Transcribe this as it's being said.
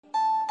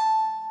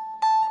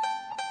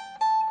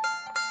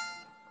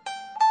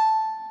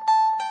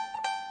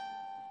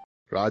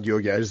Radyo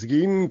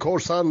Gezgin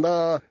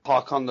Korsan'da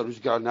Hakan'la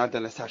Rüzgar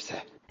nereden eserse.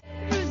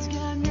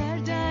 Rüzgar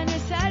nereden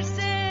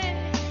eserse.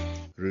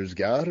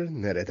 Rüzgar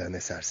nereden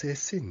eserse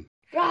essin.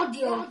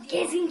 Radyo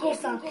Gezgin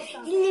Korsan.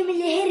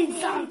 Dinlemeli her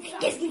insan.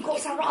 Gezgin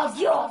Korsan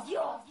Radyo.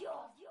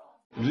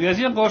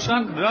 Gezgin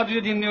Korsan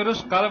radyo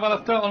dinliyoruz.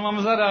 Kalabalıkta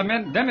olmamıza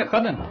rağmen, değil mi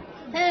kadın?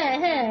 He.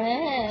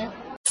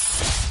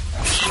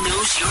 He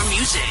knows your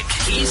music.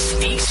 He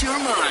speaks your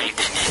mind.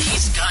 And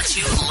he's got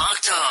you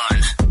locked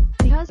on.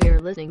 Because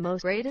you're listening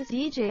most greatest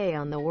DJ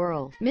on the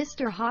world,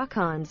 Mr.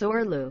 Hakan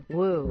Zorlu.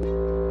 Woo.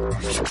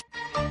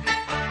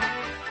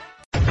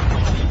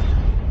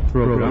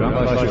 Program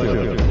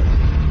başlıyor.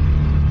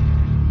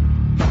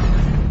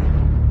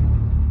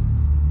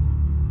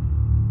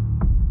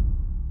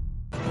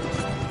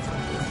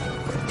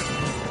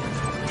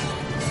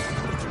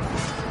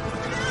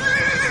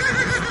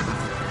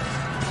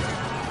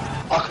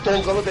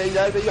 Akdolgalı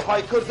Beylerbeyi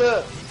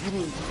haykırdı.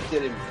 Durun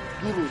gidelim.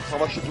 Durun,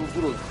 savaşı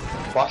durdurun.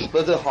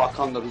 Başladı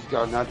Hakan'la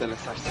Rüzgar nereden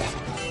eserse.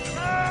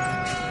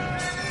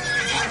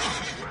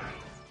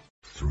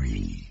 3,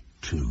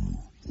 2,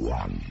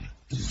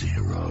 1,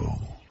 0.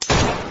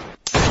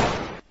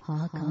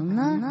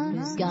 Hakan'la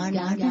Rüzgar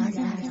nereden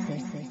eserse.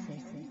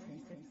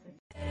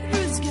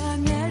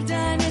 Rüzgar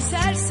nereden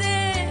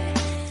eserse.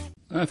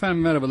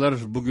 Efendim merhabalar.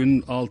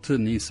 Bugün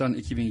 6 Nisan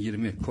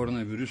 2020.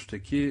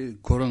 Koronavirüsteki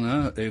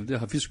korona evde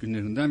hafif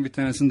günlerinden bir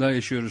tanesini daha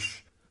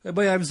yaşıyoruz.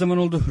 Bayağı bir zaman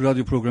oldu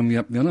radyo programı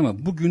yapmayan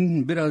ama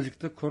bugün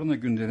birazcık da korona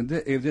günlerinde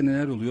evde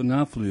neler oluyor, ne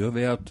yapılıyor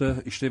veyahut da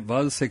işte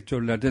bazı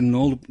sektörlerde ne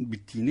olup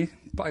bittiğini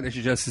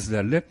paylaşacağız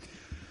sizlerle.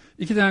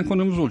 2 tane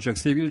konumuz olacak.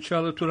 Sevgili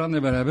Çağla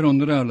Turan'la beraber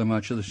onları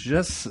ağırlamaya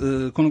çalışacağız.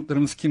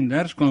 Konuklarımız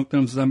kimler?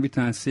 Konuklarımızdan bir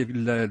tanesi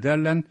sevgili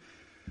Derlen.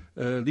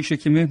 Diş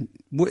hekimi.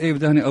 Bu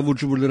evde hani abur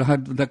cuburları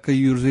her dakika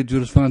yiyoruz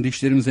ediyoruz falan,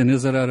 dişlerimize ne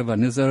zararı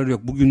var ne zararı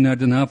yok,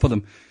 bugünlerde ne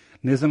yapalım,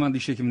 ne zaman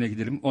diş hekimine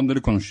gidelim,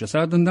 onları konuşacağız.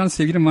 Ardından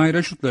sevgili Mahir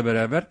Aşut'la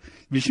beraber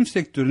bilişim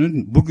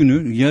sektörünün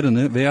bugünü,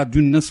 yarını veya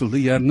dün nasıldı,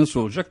 yarın nasıl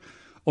olacak,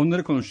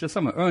 onları konuşacağız.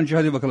 Ama önce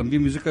hadi bakalım bir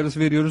müzik arası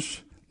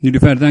veriyoruz.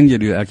 Nilüfer'den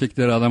geliyor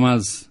Erkekler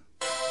Ağlamaz.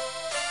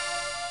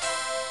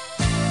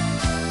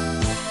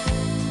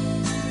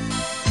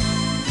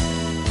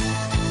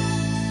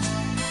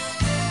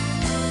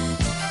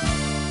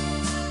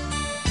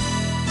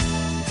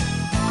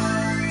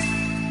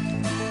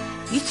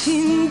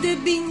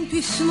 İçinde bin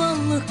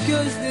pişmanlık,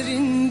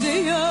 gözlerinde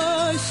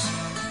yaş,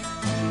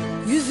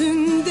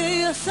 yüzünde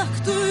yasak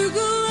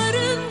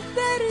duyguların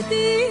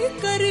verdiği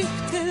garip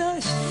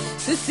telaş,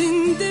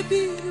 sesinde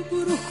bir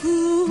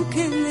burukluk,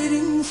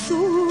 ellerin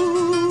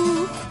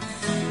soğuk,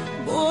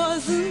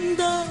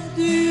 boğazında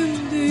düğüm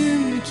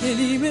düğüm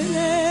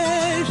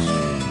kelimeler.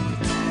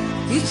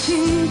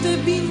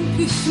 İçinde bin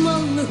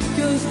pişmanlık,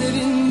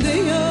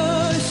 gözlerinde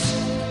yaş,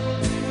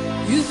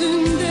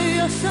 yüzünde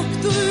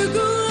yasak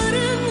duyguların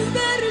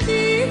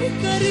verdiği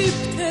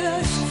garip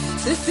telaş,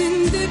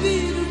 sesinde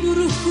bir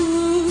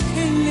burukluk,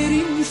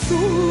 ellerin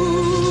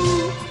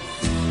soğuk,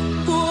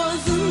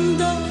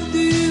 boğazında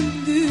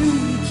düğüm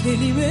düğüm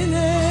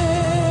kelimeler.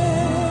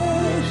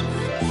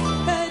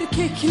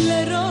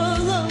 Erkekler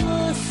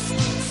ağlamaz,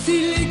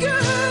 sil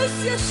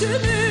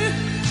gözyaşını,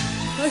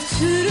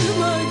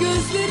 kaçırma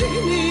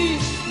gözlerini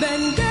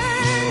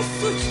benden,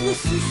 suçlu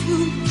suçlu.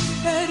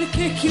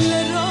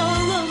 Erkekler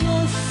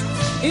ağlamaz,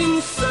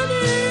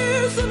 insanı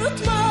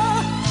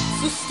unutma,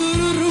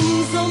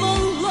 sustururum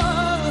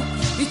zamanla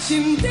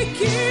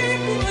içimdeki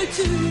bu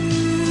acı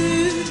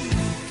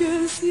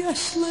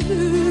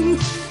gözyaşların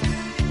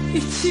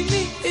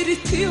içimi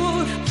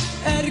eritiyor.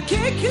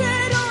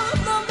 Erkekler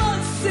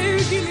ağlamaz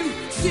sevgilim,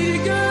 sil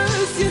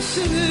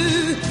gözyaşını.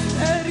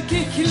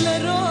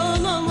 Erkekler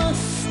ağlamaz,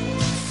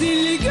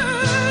 sil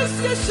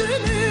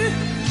gözyaşını,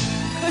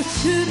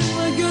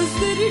 kaçırma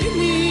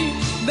gözlerini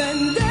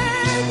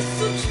benden,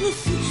 suçlu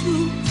suçlu.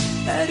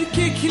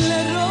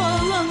 Erkekler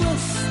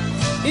ağlamaz,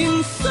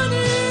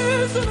 insanı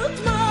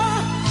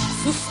unutma,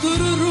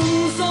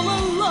 sustururum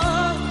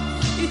zamanla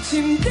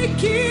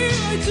içimdeki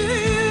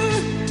acıyı.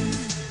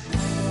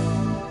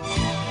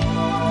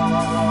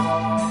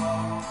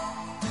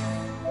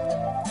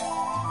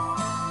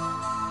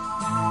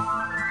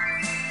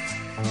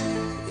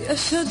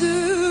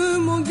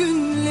 Yaşadığım o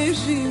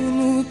günleri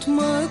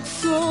unutmak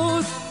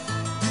zor.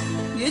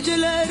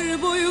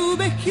 Geceler boyu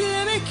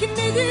beklemek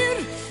nedir?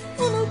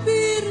 Onu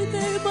bir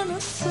de bana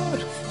sor.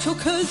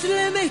 Çok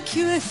özlemek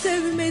ve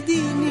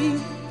sevmediğini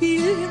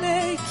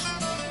bilmek,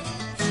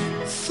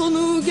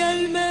 sonu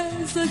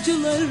gelmez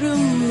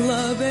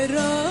acılarımla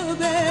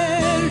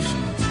beraber.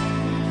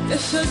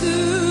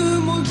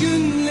 Yaşadığım o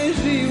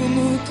günleri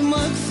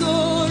unutmak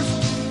zor.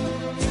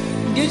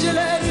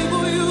 Geceler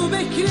boyu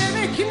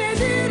beklemek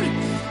nedir?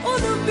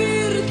 Onu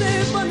bir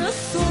de bana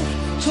sor.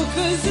 Çok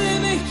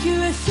özlemek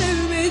ve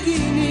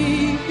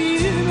sevmediğini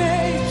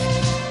bilmek,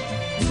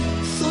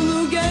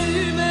 sonu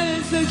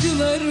gelmez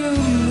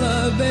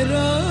acılarımla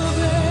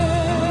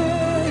beraber.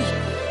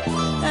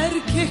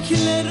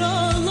 Erkekler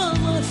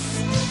ağlamaz,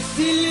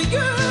 sil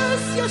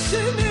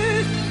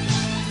gözyaşını,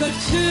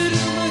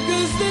 kaçırma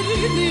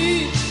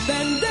gözlerini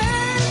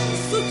benden,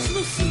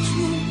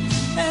 suçlu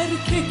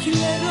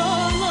erkekler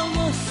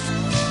ağlamaz.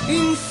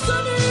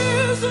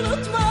 İnsanız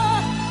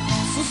unutma,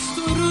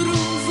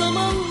 sustururum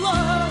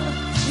zamanla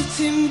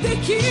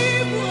içimdeki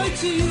bu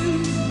acıyı.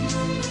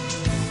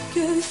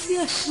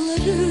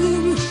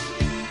 Gözyaşlarım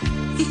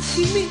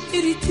içimi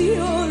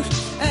eritiyor.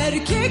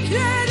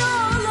 Erkekler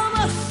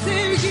ağlamaz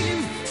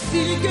sevgilim,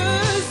 sil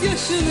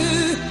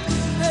gözyaşını.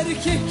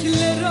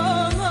 Erkekler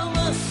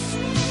ağlamaz,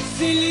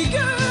 sil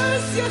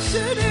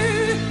gözyaşını.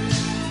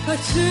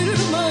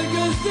 Kaçırma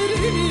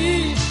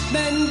gözlerini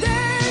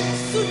benden,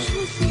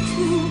 suçlu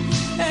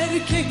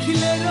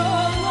erkekler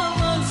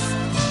ağlamaz.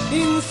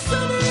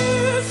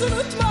 İnsanız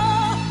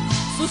unutma,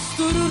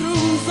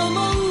 sustururum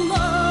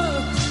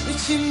zamanla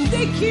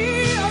içimdeki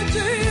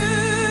acıyı.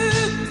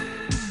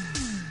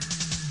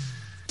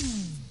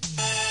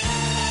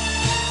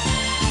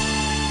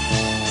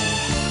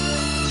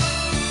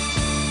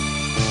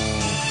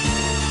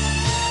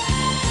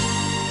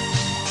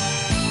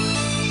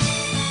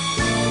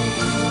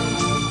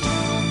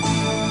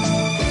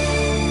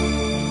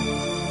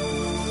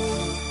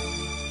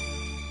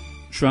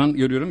 Şu an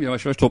görüyorum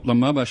yavaş yavaş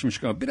toplanmaya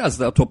başlamış ama biraz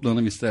daha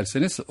toplanalım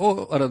isterseniz.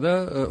 O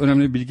arada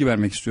önemli bir bilgi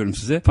vermek istiyorum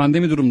size.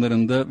 Pandemi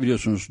durumlarında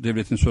biliyorsunuz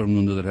devletin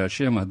sorumluluğundadır her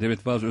şey ama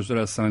devlet bazı özel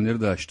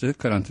hastaneleri de açtı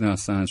karantina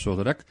hastanesi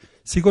olarak.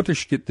 Sigorta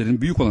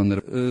şirketlerinin büyük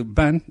olanları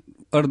ben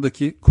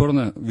aradaki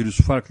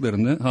koronavirüs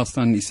farklarını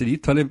hastanenin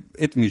istediği talep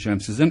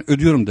etmeyeceğim sizden,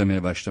 ödüyorum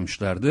demeye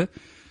başlamışlardı.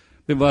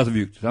 Ve bazı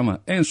büyüktür ama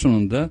en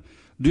sonunda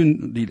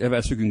dün değil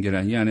evvelsi gün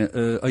gelen yani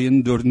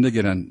ayın 4'ünde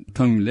gelen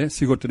tanımıyla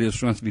Sigorta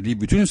Reasürans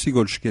Birliği bütün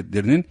sigorta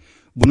şirketlerinin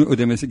bunu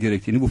ödemesi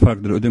gerektiğini, bu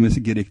farkları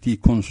ödemesi gerektiği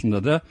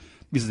konusunda da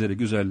bizlere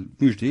güzel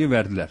müjdeyi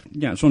verdiler.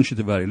 Yani sonuç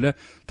itibariyle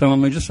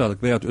tamamlayıcı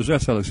sağlık veya özel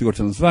sağlık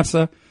sigortanız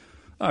varsa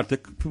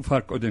artık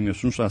fark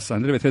ödemiyorsunuz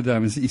hastanelere ve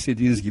tedavinizi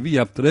istediğiniz gibi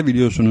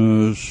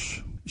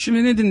yaptırabiliyorsunuz.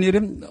 Şimdi ne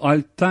dinleyelim?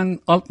 Altan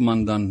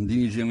Altman'dan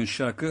dinleyeceğimiz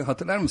şarkı,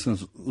 hatırlar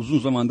mısınız? Uzun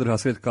zamandır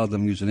hasret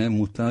kaldım yüzüne,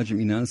 muhtacım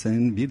inan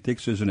senin bir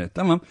tek sözüne.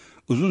 Tamam,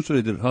 uzun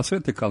süredir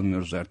hasrette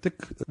kalmıyoruz artık.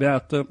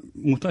 Veyahut da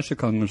muhtaç da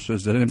kalmıyoruz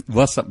sözlere.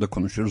 WhatsApp'ta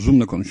konuşuyoruz,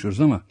 Zoom'da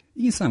konuşuyoruz ama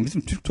insan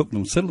bizim Türk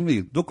toplumu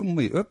sarılmayı,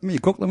 dokunmayı, öpmeyi,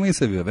 koklamayı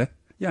seviyor be.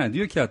 Yani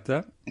diyor ki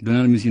hatta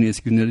dönerimiz yine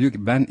eski günlere, diyor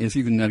ki ben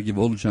eski günler gibi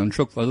olacağını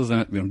çok fazla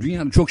zannetmiyorum.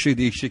 Dünyada çok şey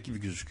değişecek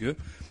gibi gözüküyor.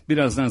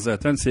 Birazdan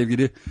zaten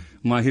sevgili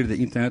Mahir de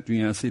internet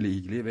dünyası ile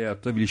ilgili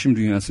veyahut da bilişim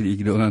dünyası ile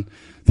ilgili olan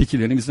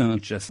fikirlerini bize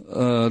anlatacağız.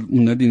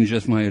 Bunları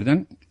dinleyeceğiz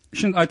Mahir'den.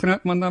 Şimdi Altan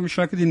Altman'dan bir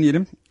şarkı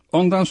dinleyelim.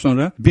 Ondan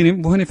sonra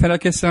benim bu hani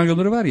felaket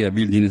senaryoları var ya,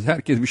 bildiğiniz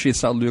herkes bir şey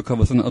sallıyor,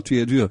 kafasına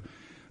atıyor ediyor.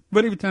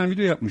 Böyle bir tane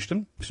video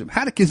yapmıştım.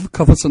 Herkes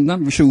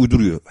kafasından bir şey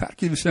uyduruyor.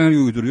 Herkes bir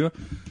senaryo uyduruyor.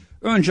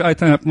 Önce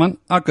Altan Altman,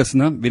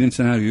 arkasından benim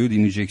senaryoyu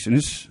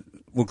dinleyeceksiniz.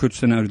 Bu kötü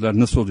senaryolar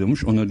nasıl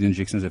oluyormuş onları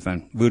dinleyeceksiniz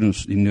efendim.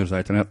 Buyurunuz, dinliyoruz.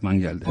 Altan Altman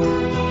geldi.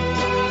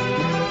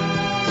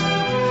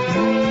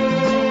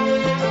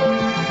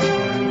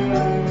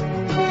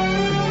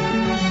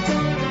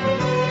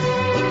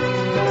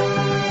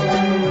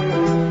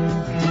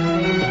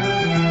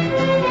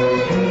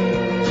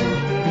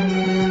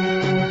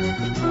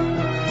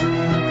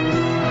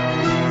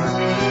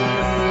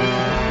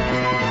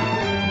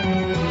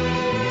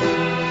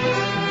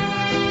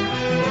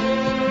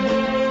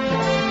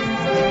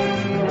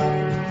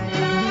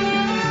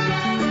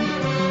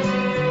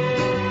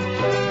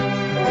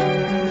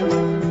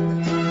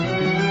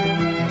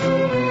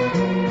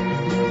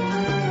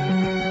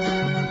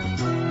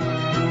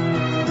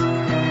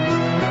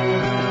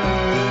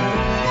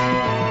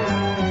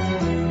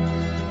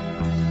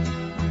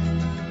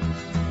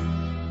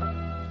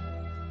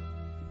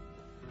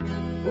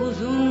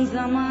 Uzun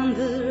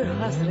zamandır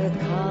hasret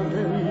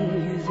kaldım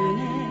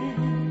yüzüne,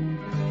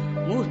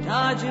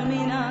 muhtacım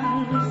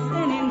inan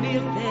senin bir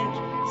tek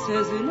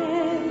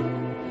sözüne.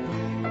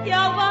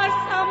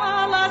 Yalvarsam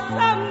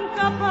ağlasam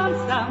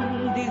kapansam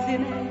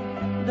dizine,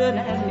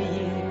 döner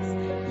miyiz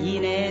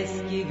yine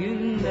eski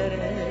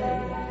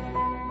günlere?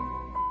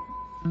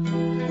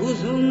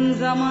 Uzun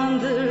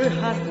zamandır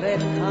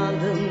hasret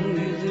kaldım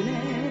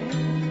yüzüne,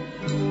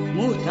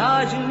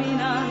 muhtacım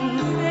inan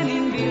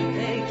senin bir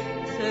tek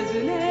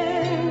sözüne.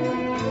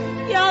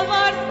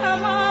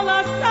 Yalvarsam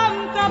ağlasam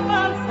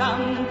kapansam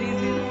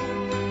dizine,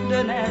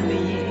 döner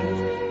miyiz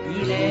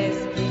yine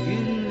eski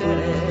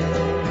günlere?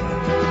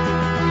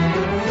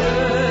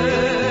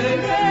 Söyle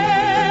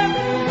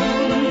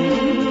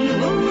bunu,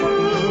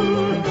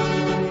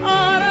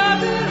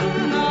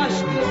 aradığın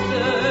aşkı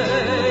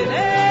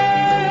söyle,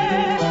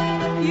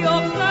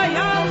 yoksa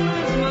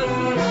yalnız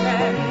mısın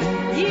sen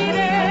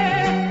yine?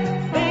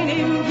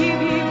 Benim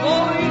gibi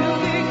boynu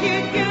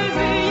bükük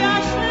gözü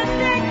yaşlı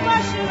tek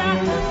başına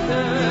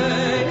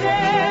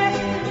söyle.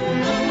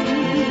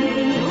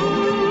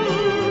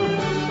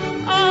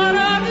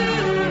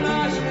 Aradığın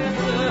aşkı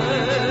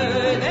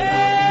söyle,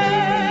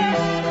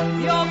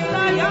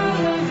 yoksa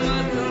yalnız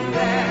mısın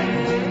sen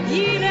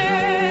yine?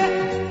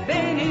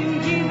 Benim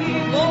gibi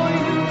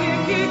boynu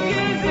bükük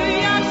gözü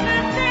yaşlı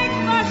tek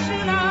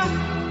başına.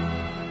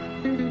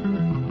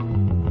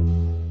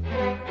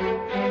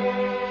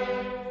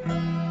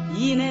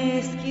 Yine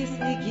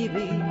eskisi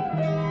gibi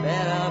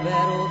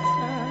beraber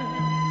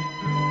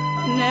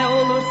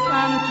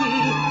sanki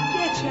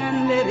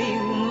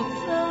geçenleri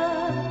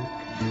unutsak.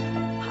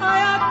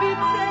 Hayat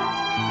bitse,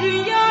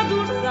 dünya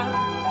dursa,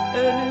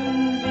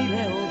 ölüm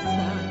bile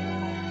olsa,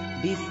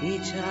 biz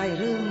hiç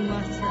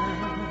ayrılmasak.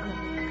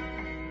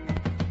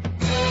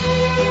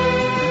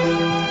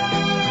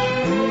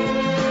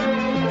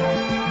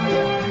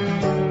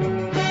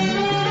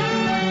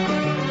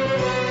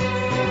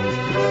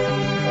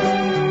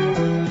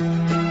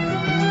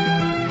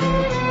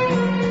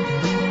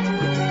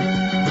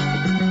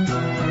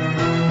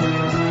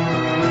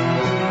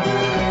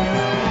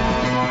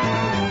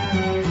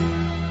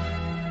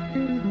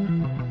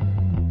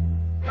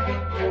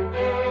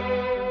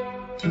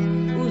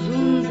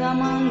 Uzun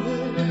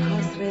zamandır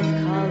hasret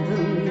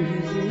kaldım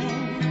yüzüne,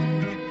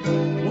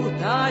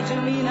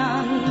 muhtacım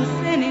inan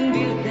senin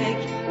bir tek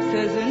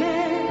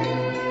sözüne.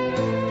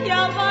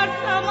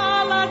 Yalvarsam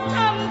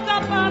ağlasam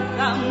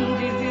kapansam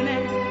dizine,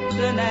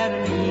 döner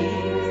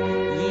miyiz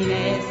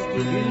yine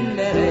eski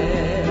günlere?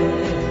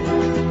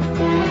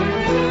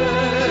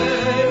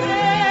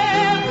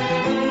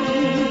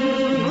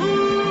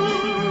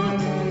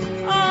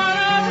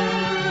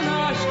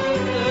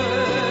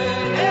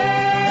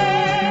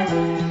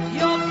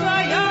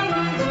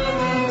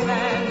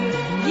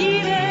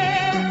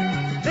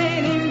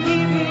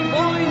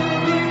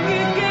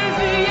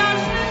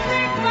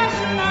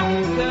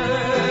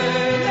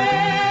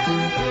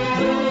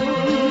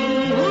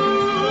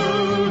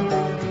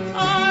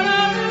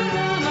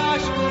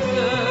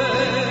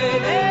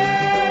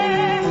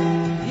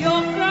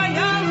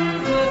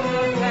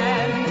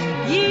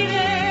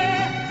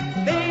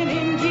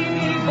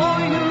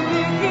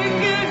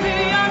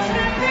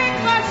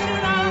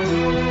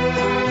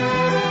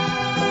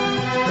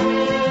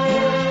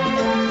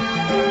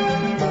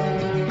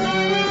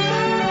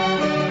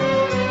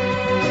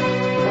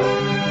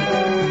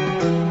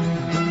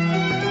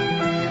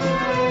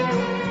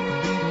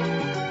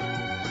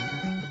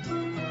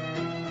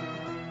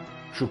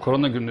 Şu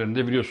korona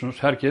günlerinde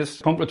biliyorsunuz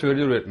herkes komplo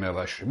teorileri üretmeye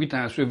başlıyor. Bir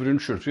tanesi öbürünü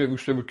çürütüyor,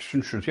 öbürküsü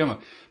öbürküsünü çürütüyor ama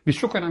biz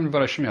çok önemli bir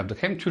araştırma yaptık.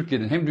 Hem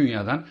Türkiye'den hem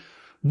dünyadan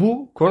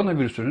bu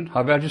koronavirüsünün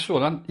habercisi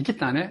olan 2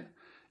 tane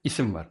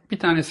isim var. Bir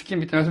tanesi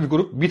kim? Bir tanesi bir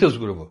grup, Beatles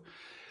grubu.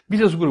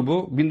 Beatles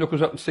grubu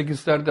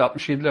 1968'lerde,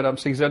 67'ler,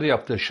 68'lerde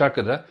yaptığı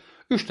şarkıda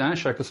 3 tane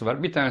şarkısı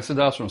var. Bir tanesi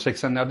daha sonra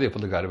 80'lerde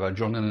yapıldı galiba.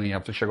 John Lennon'ın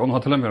yaptığı şarkı. Onu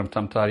hatırlamıyorum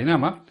tam tarihini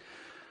ama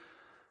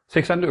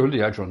 80'de öldü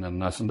ya John Lennon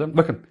aslında.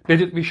 Bakın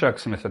Let It Be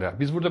şarkısı mesela.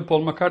 Biz burada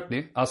Paul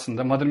McCartney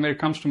aslında Mother Mary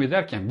Comes to Me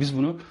derken biz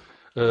bunu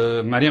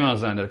Meryem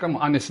Ağzı zannederdik ama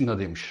annesinin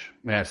adıymış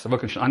meğerse.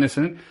 Bakın şimdi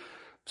annesinin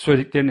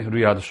söylediklerini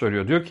rüyada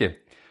söylüyor. Diyor ki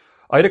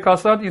ayrı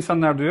kalsalardı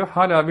insanlar diyor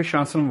hala bir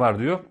şansım var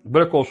diyor.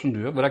 Bırak olsun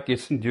diyor. Bırak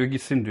geçsin diyor.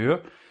 Gitsin diyor.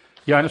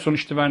 Yani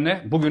sonuç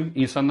itibariyle bugün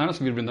insanlar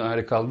nasıl birbirinden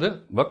ayrı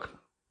kaldı? Bak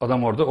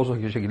adam orada o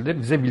şekilde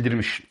bize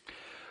bildirmiş.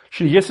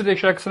 Şimdi Yesterday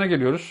şarkısına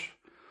geliyoruz.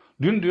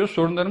 Dün diyor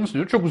sorunlarımız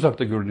diyor çok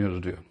uzakta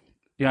görünüyordu diyor.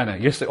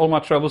 Yani yesterday all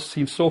my troubles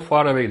seem so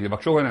far away diyor.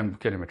 Bak çok önemli bu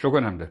kelime. Çok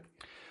önemli.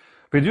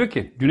 Ve diyor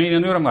ki düne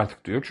inanıyorum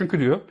artık diyor. Çünkü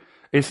diyor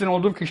eskiden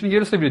olduğum kişinin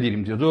yarısı bile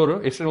değilim diyor.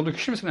 Doğru. Eskiden olduğu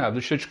kişi misin abi?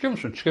 Dışarı çıkıyor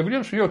musun? Çıkabiliyor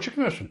musun? Yok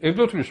çıkmıyorsun.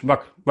 Evde oturuyorsun.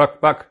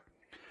 Bak.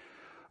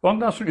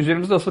 Ondan sonra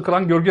üzerimizde asıl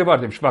kalan gölge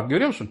var demiş. Bak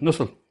görüyor musun?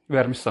 Nasıl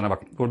vermiş sana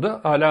bak. Burada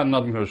hala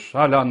anlamıyoruz.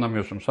 Hala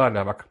anlamıyorsunuz.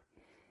 Hala bak.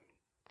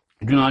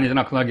 Dün aniden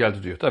aklına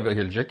geldi diyor. Tabii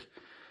gelecek.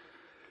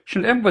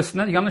 Şimdi en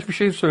basitinden yanlış bir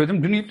şey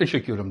söyledim. Dün iple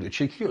çekiyorum diyor.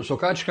 Çekiyor.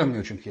 Sokağa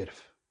çıkamıyor çünkü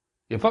herif.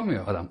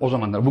 Yapamıyor adam. O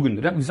zamanlar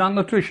bugündür. Bize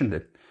anlatıyor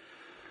şimdi.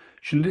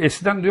 Şimdi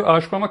eskiden diyor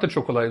aşık olmak da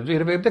çok kolaydı diyor.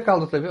 Herif evde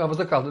kaldı tabii.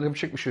 Havada kaldı.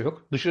 Yapacak bir şey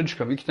yok. Dışarı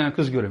çıkamıyor. 2 tane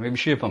kız göremiyor. Bir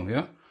şey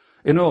yapamıyor.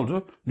 Ne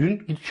oldu?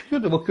 Dün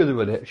çıkıyordu bakıyordu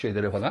böyle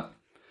şeylere falan.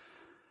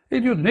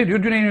 Diyordu ne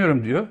diyor? Düne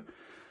iniyorum diyor.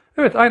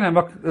 Evet aynen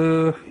bak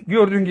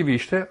gördüğün gibi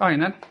işte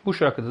aynen bu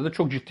şarkıda da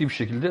çok ciddi bir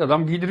şekilde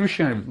adam giydirmiş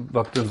yani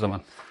baktığın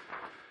zaman.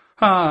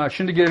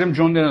 Şimdi gelelim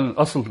John Lennon'ın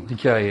asıl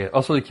hikayeye.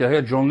 Asıl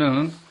hikaye John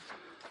Lennon'ın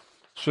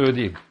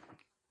söylediği.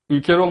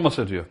 Ülkeler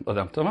olmasa diyor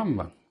adam tamam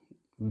mı?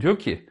 Diyor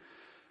ki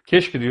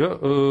keşke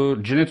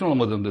diyor cennetin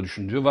olmadığını da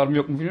düşün diyor. Var mı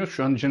yok mu bilmiyoruz.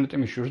 Şu an cennette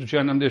mi yaşıyoruz?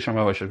 Cehennemde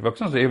yaşamaya başladık.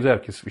 Baksanıza evde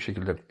herkes bir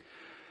şekilde.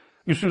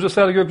 Üstümüzde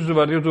sadece gökyüzü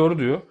var diyor. Doğru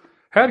diyor.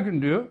 Her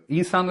gün diyor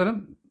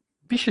insanların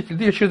bir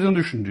şekilde yaşadığını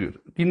düşün diyor.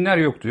 Dinler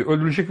yok diyor.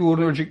 Öldürecek bir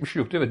uğruna ölecek bir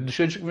şey yok diyor. Evet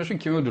dışarı çıkmıyorsun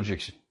kimi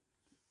öldüreceksin?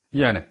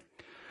 Yani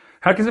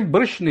herkesin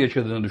barış içinde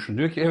yaşadığını düşün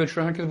diyor ki evet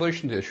şu an herkes barış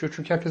içinde yaşıyor.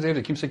 Çünkü herkes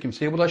evde kimse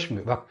kimseye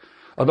bulaşmıyor. Bak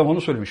adam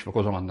onu söylemiş bak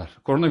o zamanlar.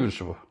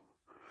 Koronavirüsü bu.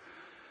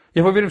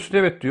 Yapabilir misin?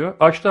 Evet diyor.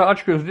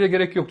 Aç gözlüğe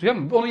gerek yok diyor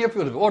ama onu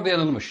yapıyordu. Orada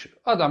yanılmış.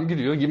 Adam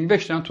gidiyor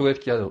 25 tane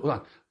tuvalet kağıdı.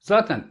 Ulan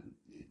zaten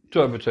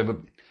tövbe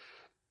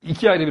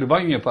 2 ayda bir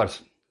banyo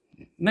yaparsın.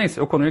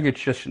 Neyse o konuya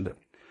geçeceğiz şimdi.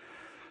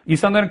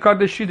 İnsanların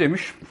kardeşliği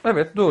demiş.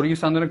 Evet doğru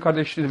insanların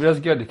kardeşliği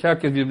biraz geldik.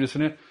 Herkes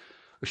birbirini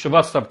işte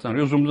WhatsApp'tan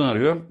arıyor, Zoom'dan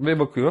arıyor ve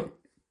bakıyor.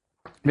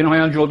 Benim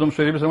hayalci olduğumu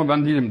söyleyebiliriz ama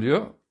ben değilim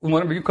diyor.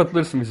 Umarım bir gün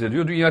katılırsın bize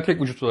diyor. Dünya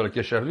tek vücut olarak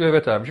yaşar diyor.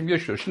 Evet abicim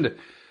yaşıyor. Şimdi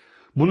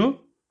bunu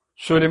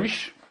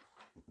söylemiş.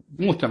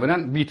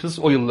 Muhtemelen Beatles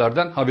o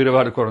yıllardan haberi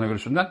vardı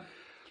koronavirüsünden.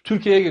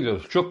 Türkiye'ye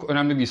geliyoruz. Çok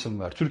önemli bir isim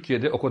var.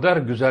 Türkiye'de o kadar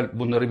güzel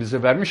bunları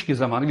bize vermiş ki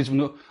zamanı biz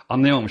bunu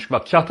anlayamamış.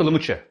 Bak Kahtalı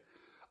Mıçe.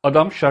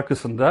 Adam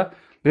şarkısında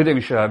Ne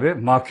demiş abi?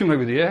 Mahkum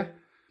evi diye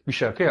bir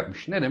şarkı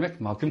yapmış. Ne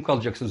demek? Mahkum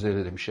kalacaksınız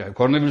evde demiş yani.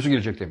 Koronavirüsü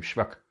gelecek demiş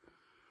bak.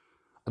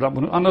 Adam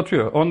bunu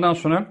anlatıyor. Ondan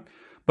sonra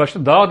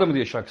başta Dağ Adamı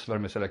diye şarkısı var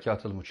mesela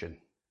Kağıt Muçen'in.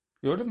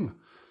 Gördün mü?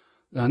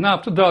 Yani ne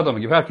yaptı? Dağ adamı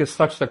gibi. Herkes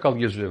saç sakal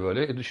geziyor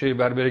böyle.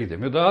 Berbere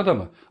gidemiyor. Dağ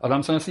adamı.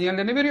 Adam sana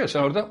sinyallerini veriyor.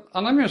 Sen orada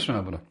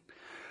anlamıyorsun bunu.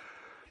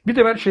 Bir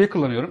de ben şeyi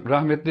kullanıyorum.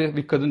 Rahmetli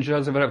bir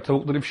kadıncağızla beraber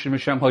tavukları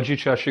pişirmiş hem hacıyı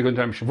çarşıya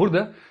göndermiş.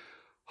 Burada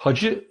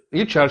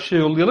hacıyı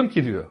çarşıya yollayalım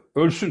ki diyor.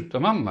 Ölsün,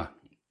 tamam mı?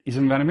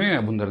 İzin vermiyor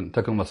ya bunların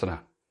takılmasına.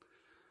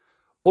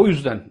 O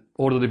yüzden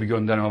orada da bir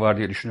gönderme var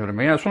diye düşünüyorum.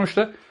 Yani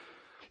sonuçta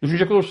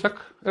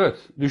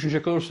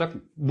düşünecek olursak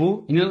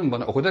bu inanın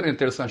bana o kadar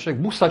enteresan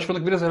şey. Bu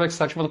saçmalık, biraz evvelki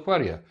saçmalık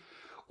var ya.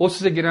 O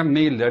size giren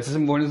mailler,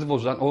 sizin moralinizi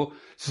bozan, o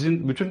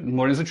sizin bütün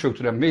moralinizi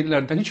çöktüren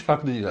maillerden hiç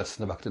farklı değil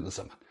aslında baktığınız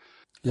zaman.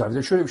 Ya bir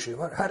de şöyle bir şey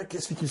var.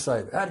 Herkes fikir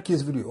sahibi.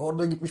 Herkes biliyor.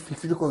 Orada gitmiş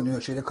fikirlik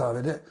oynuyor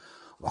kahvede.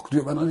 Bak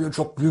diyor, ben diyor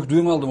çok büyük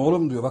duyum aldım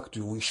oğlum diyor. Bak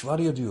diyor, bu iş var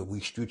ya diyor. Bu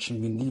iş diyor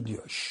Çin değil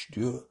diyor.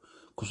 Diyor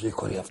Kuzey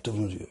Kore yaptı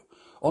bunu diyor.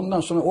 Ondan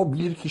sonra o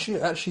bilir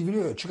kişi her şeyi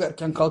biliyor.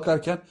 Çıkarken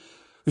kalkarken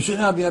Hüseyin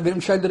abi ya benim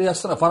çayları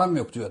yazsana falan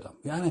yok diyor adam.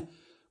 Yani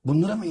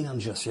bunlara mı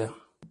inanacağız ya?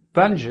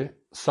 Bence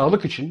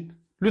sağlık için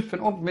lütfen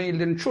o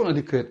maillerin çoğuna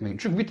dikkat etmeyin.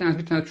 Çünkü bir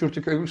tane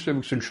çürütüyor,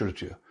 öbürsünü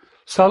çürütüyor.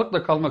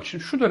 Sağlıkla kalmak için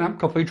şu dönem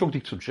kafayı çok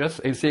dik tutacağız.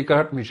 Enseyi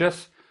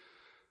karartmayacağız.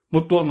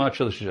 Mutlu olmaya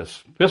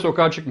çalışacağız. Ve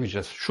sokağa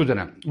çıkmayacağız şu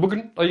dönem.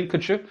 Bugün ayın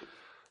kaçı?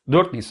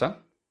 4 Nisan.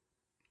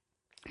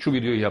 Şu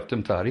videoyu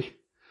yaptığım tarih.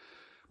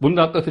 Bunu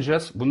da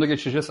atlatacağız. Bunu da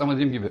geçeceğiz ama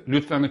dediğim gibi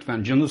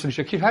lütfen canınızı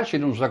sıkacak her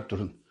şeyden uzak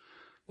durun.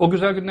 O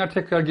güzel günler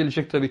tekrar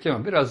gelecek tabii ki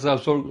ama biraz daha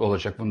zor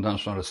olacak bundan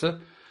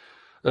sonrası.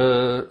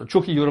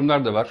 Çok iyi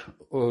yorumlar da var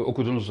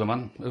okuduğunuz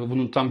zaman.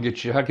 Bunun tam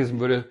geçici. Herkesin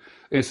böyle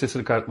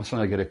ensesini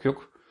karartmasına gerek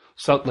yok.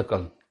 Sağlıkla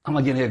kalın.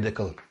 Ama gene evde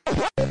kalın.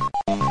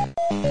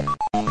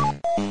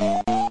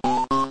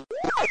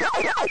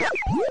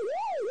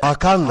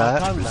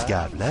 Hakan'la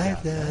Rüzgar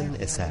nereden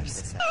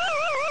esersin?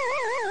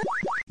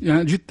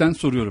 Yani cidden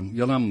soruyorum.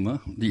 Yalan mı?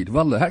 Değil.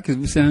 Vallahi herkes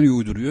bir senaryo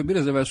uyduruyor.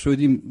 Biraz evvel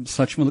söylediğim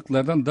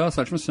saçmalıklardan daha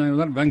saçma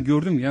senaryolar ben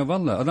gördüm ya.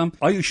 Vallahi adam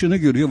ay ışığını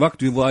görüyor. Bak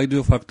diyor bu ay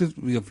diyor farklı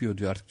yapıyor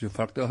diyor artık diyor.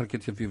 Farklı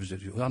hareket yapıyor bize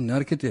diyor. Lan ne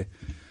hareketi?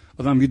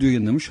 Adam video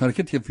yayınlamış.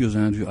 Hareket yapıyor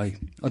zannediyor ay.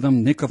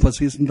 Adam ne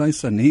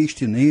kafasındaysa, ne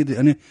içti, ne yedi.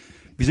 Hani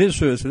bize de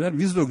söyleseler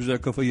biz de o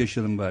güzel kafayı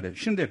yaşayalım bari.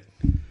 Şimdi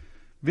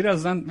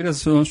biraz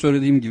sonra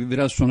söylediğim gibi,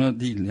 biraz sonra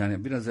değil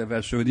yani biraz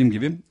evvel söylediğim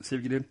gibi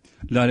sevgili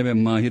Lale ve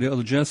Mahir'i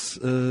alacağız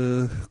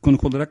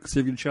konuk olarak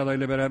sevgili Çağla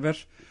ile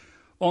beraber.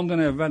 Ondan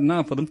evvel ne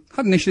yapalım?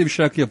 Hadi neşeli bir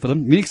şarkı yapalım.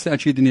 Minik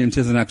Serçe'yi dinleyelim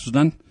Sezen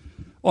Aksu'dan.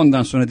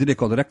 Ondan sonra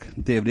direkt olarak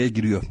devreye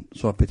giriyor.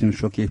 Sohbetimiz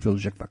çok keyifli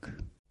olacak bak.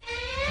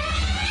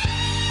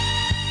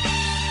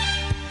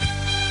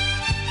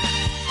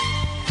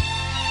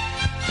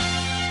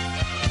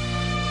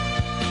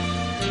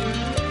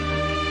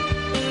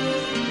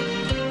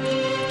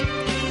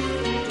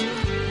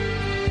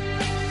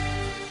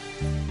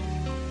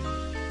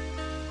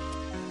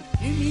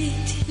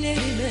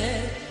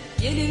 Ümitlerime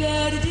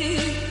geliverdi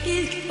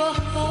ilk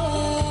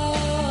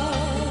bahar.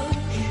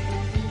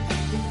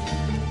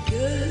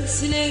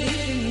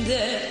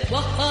 Gözlerimde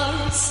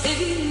bahar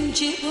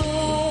sevinci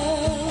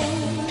var.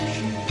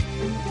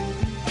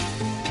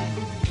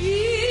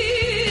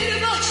 Bir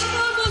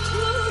başka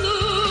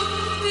mutluluk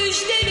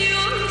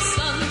müjdeliyor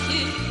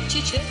sanki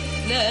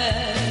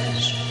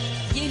çiçekler.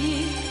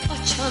 Yeni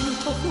açan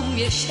tohum,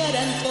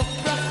 yeşeren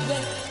toprak ve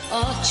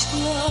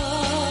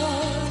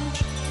ağaçlar.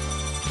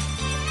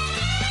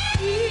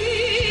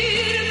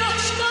 Bir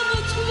başka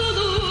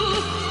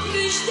mutluluk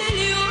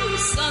müjdeliyor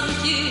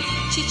sanki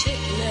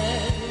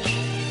çiçekler.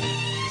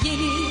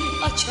 Yeni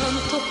açan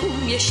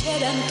tohum,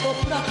 yeşeren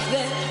toprak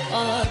ve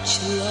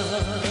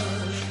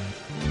ağaçlar.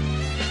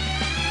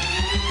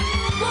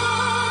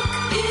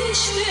 Bak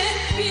işte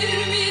bir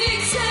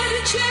minik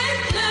serçe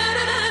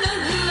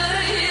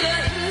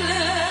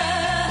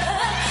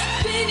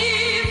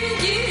benim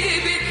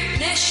gibi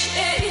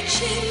neşe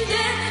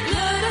içinde.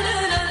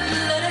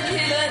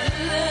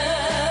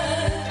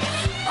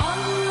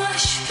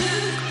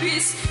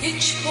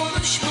 Hiç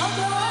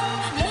konuşmadan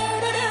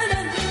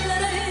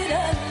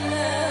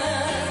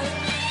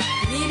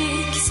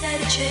minik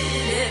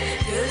serçeyle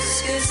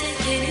göz göze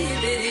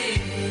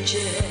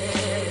geliverince.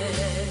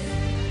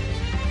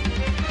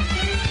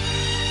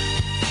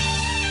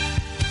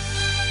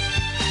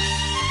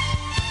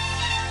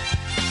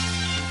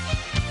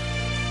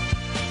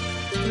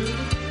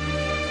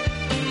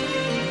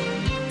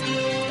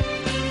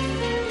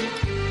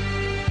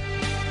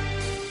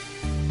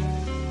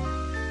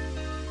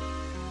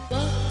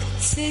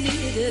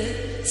 Seni de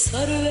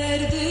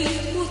sarıverdi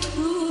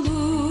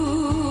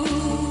mutluluk.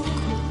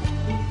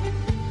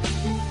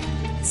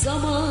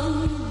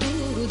 Zaman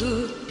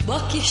durdu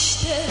bak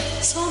işte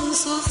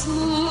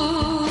sonsuzluk.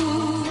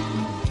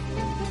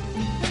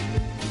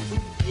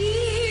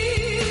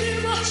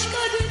 Bir başka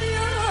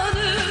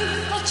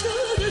dünyanın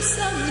açıldı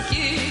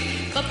sanki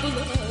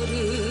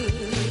kapıları.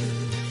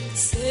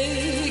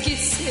 Sevgi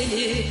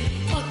seli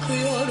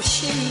akıyor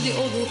şimdi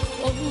oluk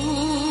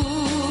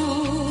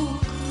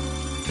oluk.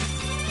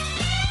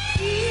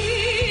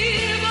 Bir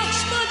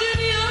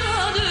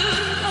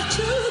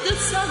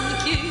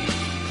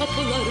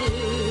suları.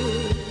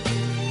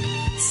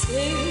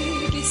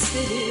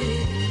 Sevgisi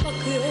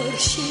akıyor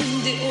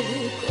şimdi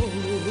oluk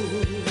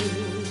oluk.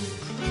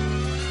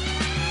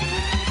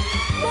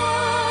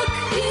 Bak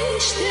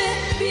işte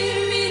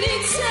bir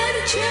minik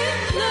serçe,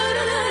 la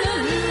la la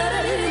la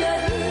la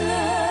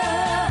la.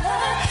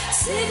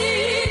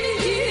 Senin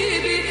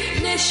gibi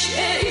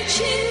neşe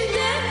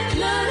içinde,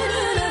 la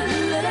la la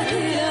la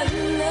la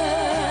la.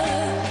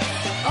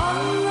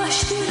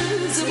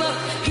 Anlaştınız bak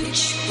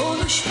hiç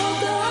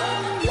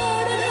konuşmadan,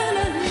 la la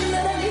la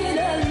la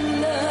la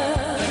la.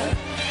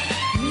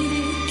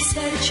 Minik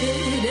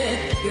serçeyle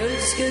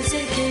göz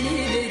göze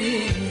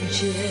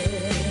geliverince.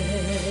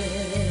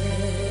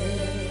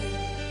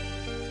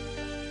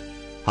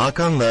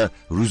 Hakan'la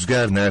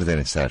Rüzgar Nereden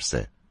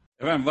Eserse.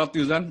 Efendim What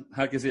News'dan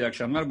herkese iyi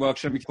akşamlar. Bu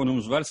akşam iki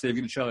konumuz var.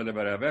 Sevgili Çağla ile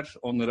beraber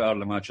onları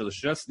ağırlamaya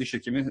çalışacağız. Diş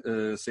hekimi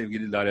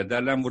sevgili Lale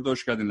Derlen burada.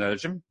 Hoş geldin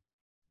Lale'cim.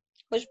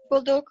 Hoş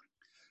bulduk.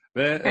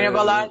 Ve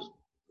merhabalar.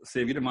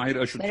 Sevgili Mahir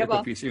Aşut,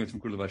 Merhaba. KPC Yönetim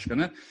Kurulu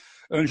Başkanı.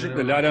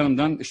 Öncelikle Lale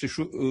Hanım'dan işte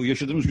şu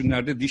yaşadığımız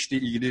günlerde dişle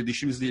ilgili,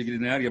 dişimizle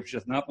ilgili neler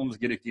yapacağız, ne yapmamız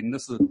gerektiğini,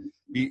 nasıl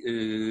bir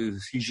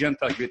hijyen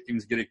takip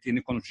ettiğimiz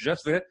gerektiğini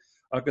konuşacağız ve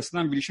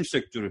arkasından bilişim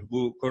sektörü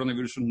bu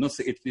koronavirüsün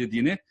nasıl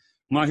etkilediğini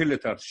Mahir'le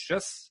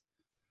tartışacağız.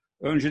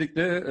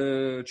 Öncelikle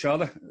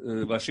Çağla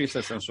başla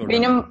istersen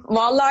sorularına. Benim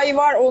vallahi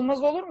var,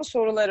 olmaz olur mu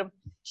sorularım?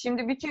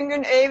 Şimdi bütün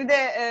gün evde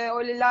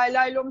öyle lay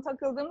lay lom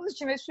takıldığımız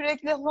için ve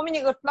sürekli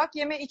homini gırtlak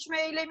yeme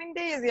içme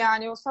eylemindeyiz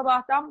yani. O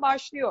sabahtan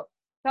başlıyor.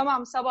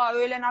 Tamam, sabah,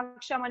 öğlen,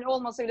 akşam hani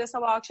olmasa bile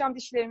sabah akşam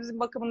dişlerimizin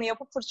bakımını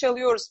yapıp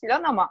fırçalıyoruz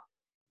falan ama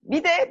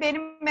bir de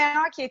benim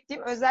merak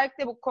ettiğim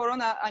özellikle bu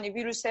korona hani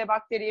virüse,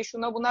 bakteriye,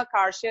 şuna buna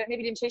karşı ne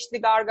bileyim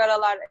çeşitli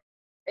gargaralar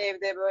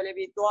evde, böyle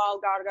bir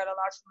doğal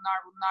gargaralar, şunlar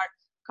bunlar,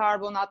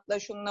 karbonatla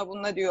şunla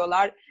bunla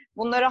diyorlar.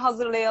 Bunları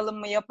hazırlayalım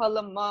mı,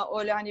 yapalım mı?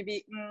 Öyle hani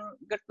bir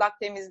gırtlak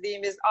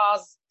temizliğimiz,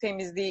 ağız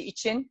temizliği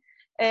için.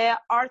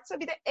 Artı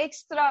bir de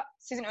ekstra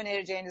sizin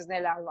önereceğiniz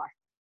neler var?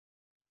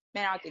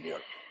 Merak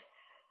ediyorum.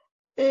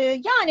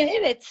 Yani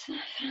evet,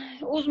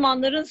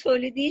 uzmanların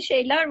söylediği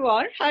şeyler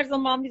var. Her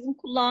zaman bizim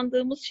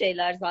kullandığımız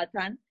şeyler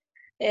zaten.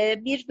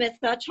 Bir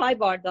mesela çay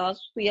bardağı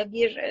suya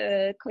bir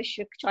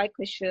kaşık, çay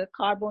kaşığı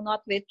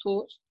karbonat ve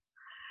tuz.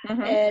 Hı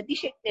hı.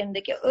 Diş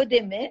etlerindeki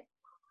ödemi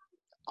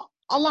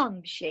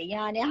alan bir şey.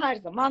 Yani her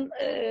zaman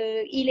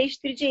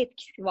iyileştirici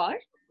etkisi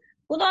var.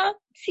 Buna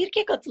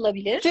sirke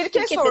katılabilir.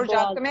 Sirke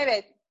soracaktım,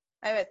 evet.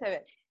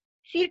 Evet.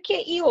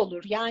 Sirke iyi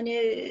olur. Yani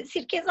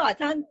sirke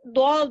zaten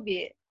doğal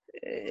bir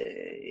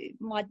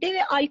madde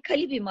ve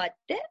alkali bir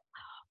madde.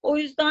 O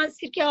yüzden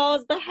sirke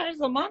ağızda her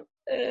zaman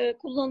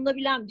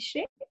kullanılabilen bir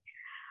şey.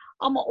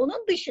 Ama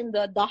onun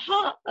dışında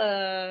daha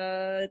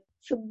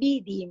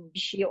tıbbi diyeyim bir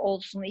şey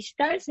olsun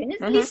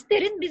isterseniz,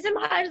 Lister'in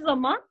bizim her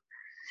zaman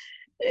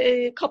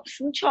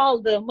kapısını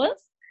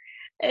çaldığımız,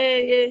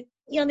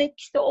 yan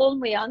etkisi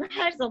olmayan,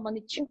 her zaman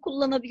için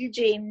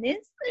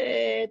kullanabileceğiniz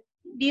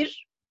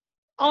bir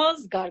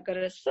ağız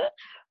gargarası.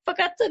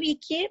 Fakat tabii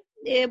ki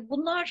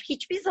bunlar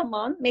hiçbir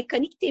zaman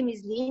mekanik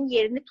temizliğin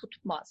yerini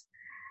tutmaz.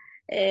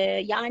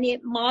 Yani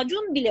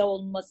macun bile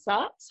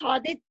olmasa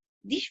sade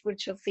diş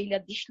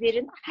fırçasıyla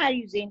dişlerin her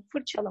yüzeyini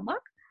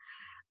fırçalamak,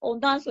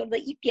 ondan sonra da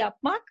ip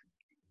yapmak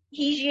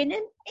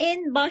hijyenin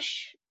en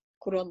baş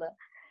kuralı.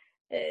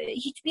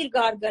 Hiçbir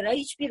gargara,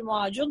 hiçbir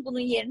macun bunun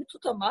yerini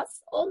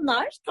tutamaz.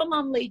 Onlar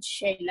tamamlayıcı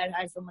şeyler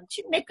her zaman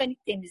için.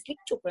 Mekanik temizlik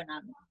çok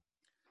önemli.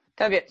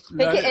 Tabii.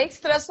 Peki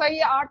ekstra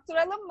sayıyı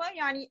arttıralım mı?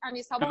 Yani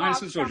hani sabah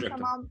akşam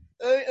tamam,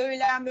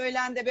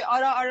 öğlen de bir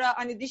ara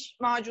hani diş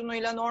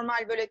macunuyla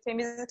normal böyle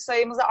temizlik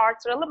sayımızı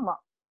artıralım mı?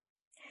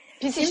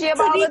 Pis işe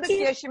bağladık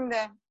ya şimdi.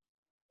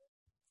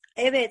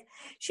 Evet.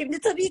 Şimdi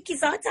tabii ki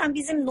zaten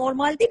bizim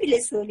normalde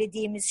bile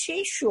söylediğimiz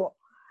şey şu.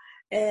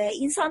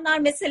 İnsanlar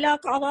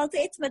mesela kahvaltı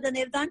etmeden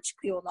evden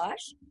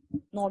çıkıyorlar.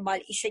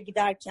 Normal işe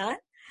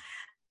giderken.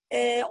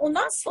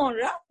 Ondan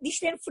sonra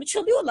dişlerini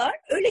fırçalıyorlar.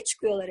 Öyle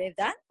çıkıyorlar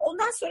evden.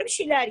 Ondan sonra bir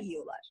şeyler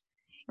yiyorlar.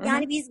 Hı-hı.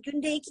 Yani biz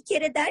günde 2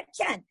 kere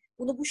derken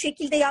bunu bu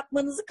şekilde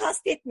yapmanızı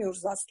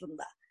kastetmiyoruz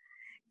aslında.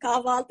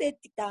 Kahvaltı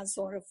ettikten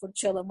sonra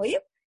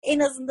fırçalamayıp en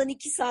azından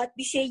 2 saat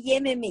bir şey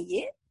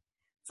yememeyi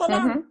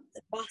falan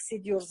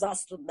bahsediyoruz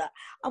aslında.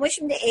 Ama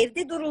şimdi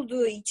evde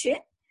durulduğu için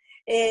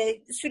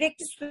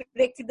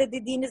sürekli de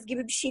dediğiniz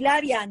gibi bir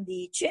şeyler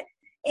yendiği için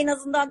en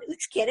azından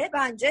 3 kere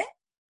bence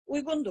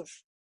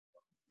uygundur.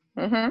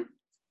 Hı.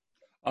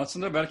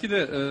 Aslında belki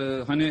de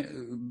hani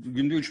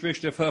günde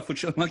 3-5 defa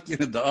fırçalamak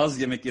yerine daha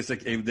az yemek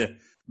yesek evde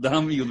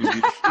daha mı iyi olur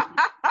diye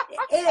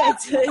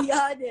Evet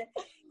yani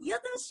ya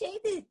da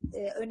şey de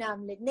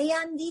önemli, ne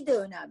yendiği de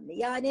önemli.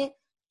 Yani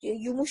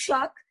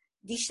yumuşak,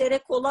 dişlere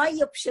kolay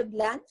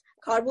yapışabilen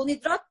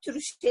karbonhidrat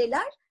türü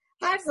şeyler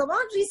her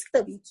zaman risk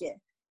tabii ki.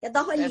 Ya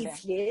daha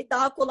lifli,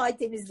 daha kolay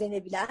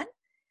temizlenebilen,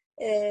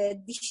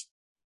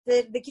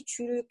 dişlerdeki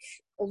çürük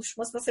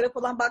oluşmasına sebep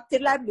olan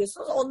bakteriler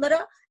biliyorsunuz.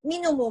 Onlara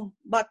minimum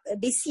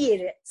besi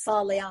yeri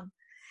sağlayan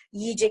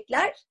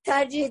yiyecekler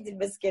tercih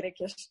edilmesi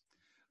gerekir.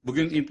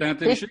 Bugün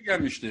internette bir şey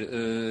gelmişti.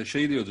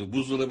 Şey diyordu,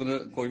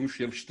 buzdolabına koymuş,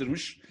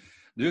 yapıştırmış.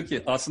 Diyor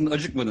ki aslında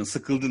acıkmadın,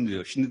 sıkıldın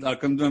diyor. Şimdi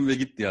arkanı dön ve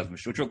git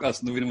yazmış. O çok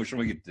aslında benim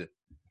hoşuma gitti.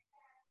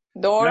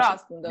 Doğru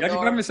aslında.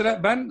 Gerçekten doğru.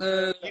 mesela ben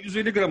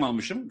 750 gram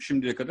almışım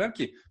şimdiye kadar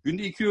ki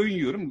günde 2 öğün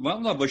yiyorum.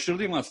 Vallahi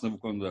başarılıyım aslında bu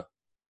konuda.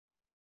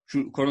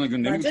 Şu korona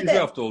günlerinin Bence 3. de.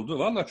 hafta oldu.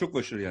 Vallahi çok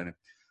başarılı yani.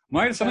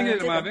 Mahir sana Bence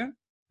gelelim de. abi.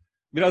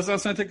 Birazdan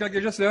sana tekrar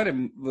geleceğiz.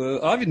 Yani,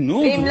 abi ne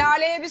oldu? Benim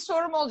Lale'ye bir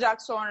sorum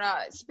olacak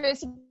sonra.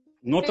 Spesifik,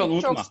 Not al,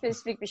 unutma. çok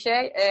spesifik bir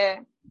şey.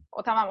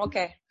 O tamam,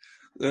 okey.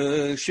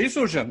 Şey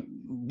soracağım.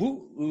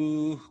 Bu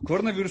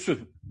koronavirüsü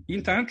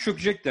internet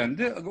çökecek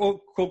dendi.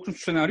 O korkunç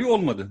senaryo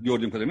olmadı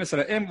gördüğüm kadarıyla.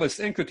 Mesela en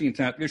basit, en kötü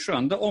internetle şu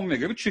anda 10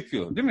 megabit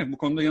çekiyor. Değil mi? Bu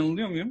konuda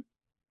yanılıyor muyum?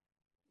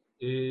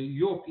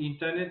 Yok,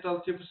 internet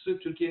altyapısı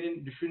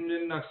Türkiye'nin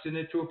düşünülenin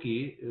aksine çok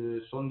iyi.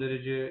 Son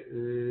derece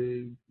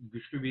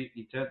güçlü bir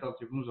internet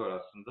altyapımız var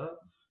aslında.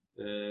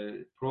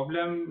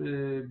 Problem,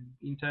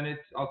 internet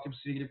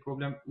altyapısı ile ilgili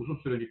problem uzun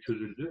sürece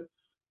çözüldü.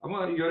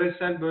 Ama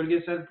yöresel,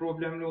 bölgesel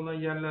problemli olan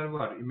yerler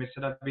var.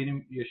 Mesela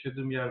benim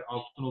yaşadığım yer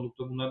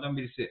Altınoluk'ta bunlardan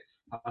birisi.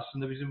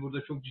 Aslında bizim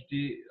burada çok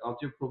ciddi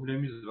altyapı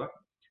problemimiz var.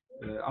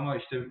 Ama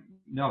işte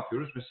ne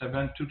yapıyoruz? Mesela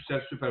ben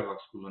Turkcell Superbox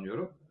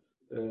kullanıyorum.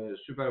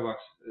 Superbox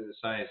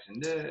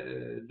sayesinde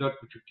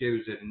 4.5G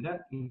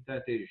üzerinden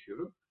internete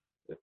erişiyorum.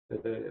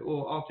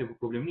 O altyapı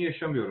problemini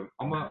yaşamıyorum.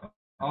 Ama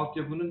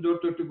altyapının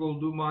dört dörtlük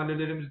olduğu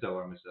mahallelerimiz de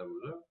var mesela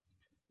burada.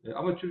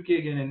 Ama Türkiye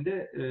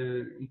genelinde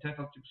internet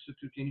altyapısı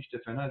Türkiye'nin hiç de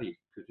fena değil,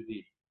 kötü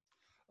değil.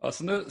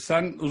 Aslında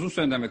sen uzun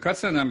süreden beri, kaç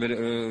seneden beri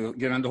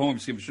genelde home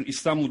office yapıyorsun.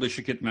 İstanbul'da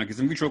şirket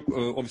merkezin birçok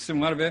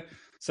ofisin var ve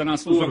sen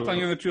aslında Doğru. uzaktan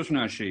yönetiyorsun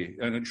her şeyi.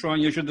 Yani şu an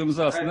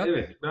yaşadığımızda aslında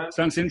Evet,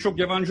 senin çok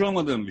yabancı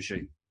olmadığın bir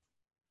şey.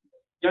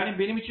 Yani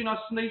benim için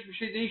aslında hiçbir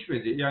şey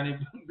değişmedi. Yani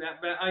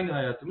ben aynı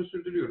hayatımı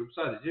sürdürüyorum.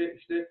 Sadece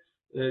işte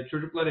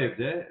çocuklar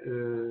evde,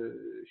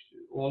 işte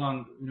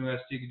oğlan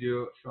üniversiteye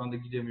gidiyor, şu anda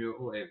gidemiyor,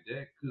 o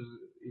evde. Kız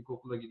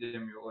ilkokula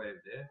gidemiyor, o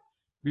evde.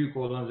 Büyük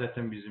oğlan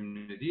zaten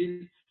bizimle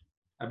değil.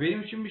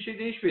 Benim için bir şey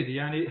değişmedi.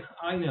 Yani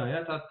aynı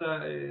hayat,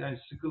 hatta yani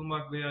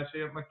sıkılmak veya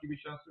şey yapmak gibi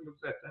şansım yok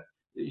zaten.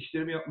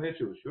 İşlerimi yapmaya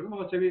çalışıyorum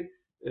ama tabii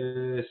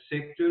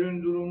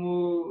sektörün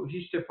durumu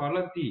hiç de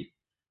parlak değil.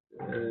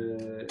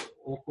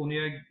 O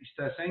konuya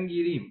istersen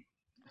gireyim.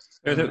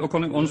 Evet, o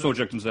konuyu onu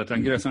soracaktım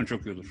zaten. Girersen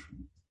çok iyi olur.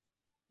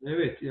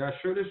 Evet, ya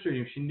şöyle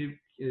söyleyeyim. Şimdi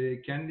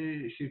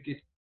kendi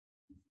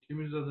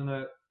şirketimiz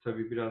adına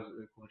tabii biraz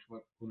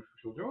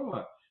konuşmuş olacağım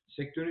ama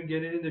sektörün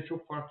genelinde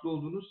çok farklı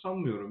olduğunu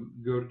sanmıyorum.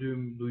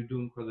 Gördüğüm,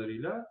 duyduğum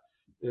kadarıyla.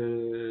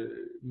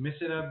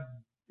 Mesela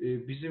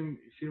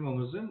bizim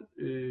firmamızın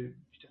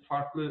işte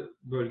farklı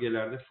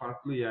bölgelerde,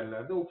 farklı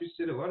yerlerde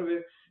ofisleri var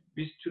ve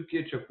biz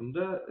Türkiye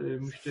çapında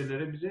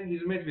müşterilere bize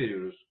hizmet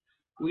veriyoruz.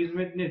 Bu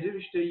hizmet nedir?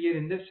 İşte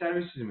yerinde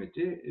servis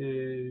hizmeti.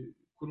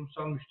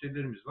 Kurumsal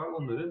müşterilerimiz var.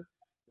 Onların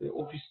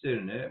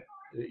ofislerine,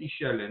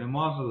 iş yerlerine,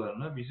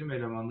 mağazalarına bizim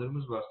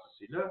elemanlarımız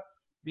vasıtasıyla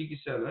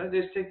bilgisayarlara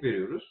destek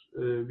veriyoruz.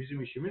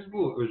 Bizim işimiz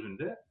bu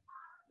özünde.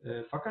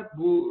 Fakat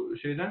bu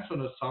şeyden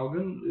sonra,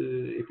 salgın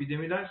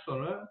epidemiden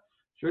sonra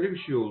şöyle bir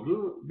şey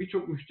oldu.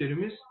 Birçok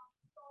müşterimiz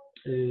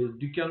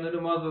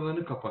dükkanları,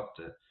 mağazalarını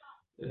kapattı.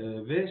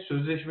 Ve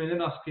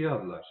sözleşmelerini askıya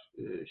aldılar.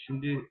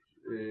 Şimdi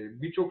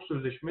birçok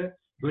sözleşme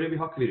böyle bir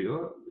hak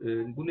veriyor.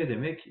 Bu ne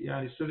demek?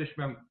 Yani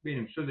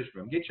benim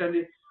sözleşmem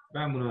geçerli.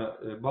 Ben buna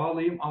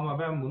bağlıyım ama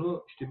ben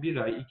bunu işte 1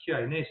 ay, 2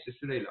 ay neyse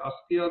süreyle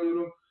askıya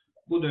alıyorum.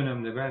 Bu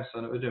dönemde ben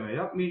sana ödeme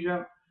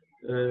yapmayacağım.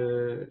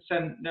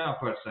 Sen ne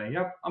yaparsan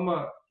yap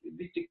ama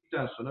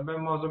bittikten sonra,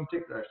 ben mağazamı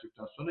tekrar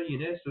açtıktan sonra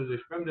yine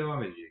sözleşmem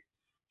devam edecek.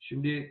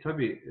 Şimdi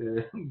tabii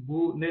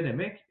bu ne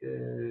demek?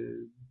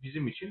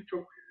 Bizim için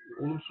çok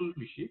olumsuz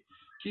bir şey.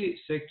 Ki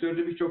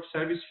sektörde birçok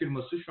servis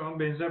firması şu an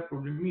benzer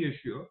problemi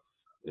yaşıyor.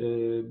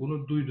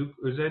 Bunu duyduk.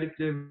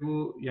 Özellikle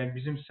bu, yani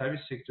bizim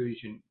servis sektörü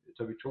için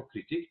tabii çok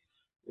kritik.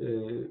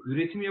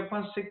 Üretim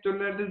yapan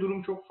sektörlerde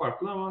durum çok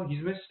farklı ama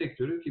hizmet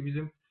sektörü, ki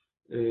bizim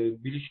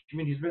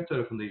bilişimin hizmet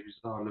tarafındayız biz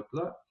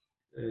ağırlıkla.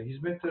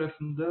 Hizmet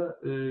tarafında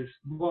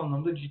bu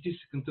anlamda ciddi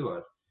sıkıntı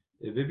var.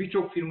 Ve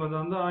birçok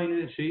firmadan da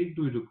aynı şeyi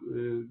duyduk.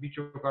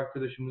 Birçok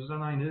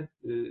arkadaşımızdan aynı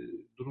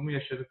durumu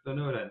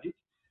yaşadıklarını öğrendik.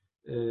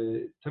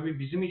 Tabii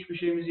bizim hiçbir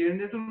şeyimiz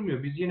yerinde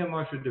durmuyor. Biz yine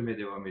maaş ödemeye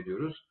devam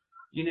ediyoruz.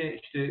 Yine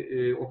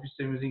işte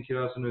ofislerimizin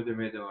kirasını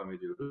ödemeye devam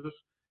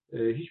ediyoruz.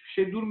 Hiçbir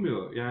şey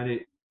durmuyor.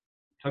 Yani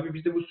tabii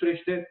biz de bu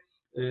süreçte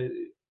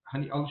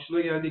hani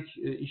alışılageldik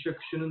iş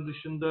akışının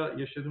dışında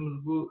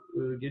yaşadığımız bu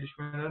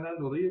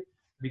gelişmelerden dolayı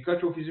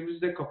birkaç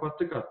ofisimizi de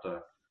kapattık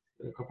hatta.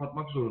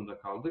 Kapatmak zorunda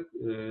kaldık.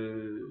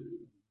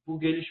 Bu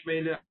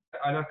gelişmeyle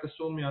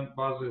alakası olmayan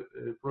bazı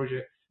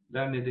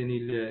projeler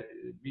nedeniyle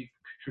bir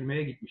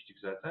küçülmeye gitmiştik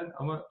zaten.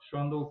 Ama şu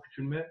anda o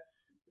küçülme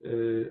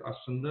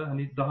aslında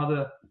hani daha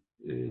da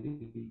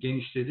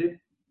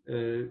genişledi.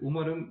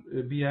 Umarım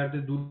bir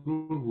yerde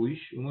durur bu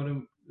iş.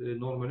 Umarım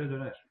normale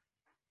döner.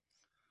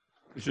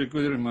 Teşekkür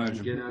ederim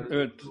Mahir'cim.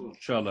 Evet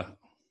Çağla.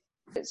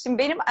 Şimdi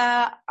benim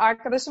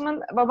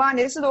arkadaşımın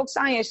babaannesi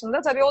 90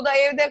 yaşında. Tabii o da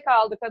evde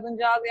kaldı.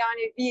 Kadıncağız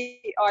yani bir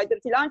aydır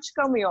falan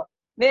çıkamıyor.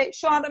 Ve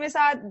şu anda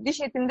mesela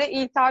diş etinde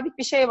iltihabik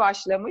bir şey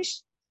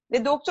başlamış.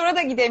 Ve doktora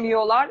da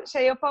gidemiyorlar,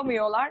 şey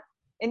yapamıyorlar.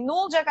 Ne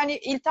olacak? Hani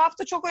iltihap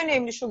da çok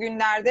önemli şu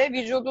günlerde.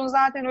 Vücudun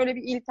zaten öyle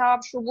bir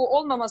iltihap şu bu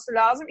olmaması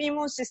lazım.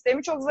 İmmün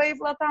sistemi çok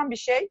zayıflatan bir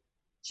şey.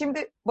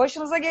 Şimdi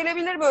başınıza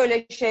gelebilir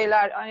böyle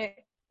şeyler. Hani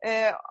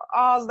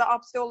ağızda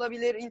apse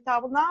olabilir,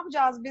 iltihabı. Ne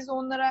yapacağız? Biz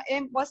onlara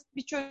en basit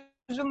bir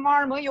çözüm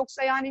var mı?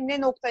 Yoksa yani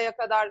ne noktaya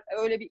kadar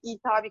öyle bir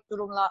iltihabik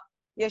durumla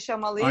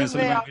yaşamalıyız?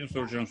 Aynısını veya... ben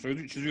soracağım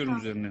söyledi. Çiziyorum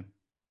üzerine.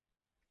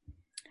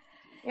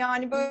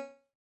 Yani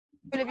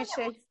böyle bir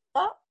şey.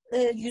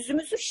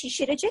 Yüzümüzü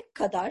şişirecek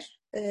kadar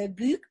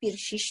büyük bir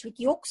şişlik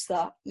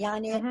yoksa,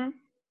 yani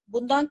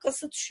bundan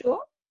kasıt şu,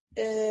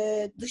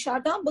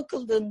 dışarıdan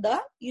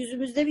bakıldığında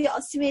yüzümüzde bir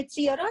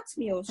asimetri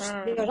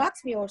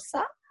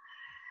yaratmıyorsa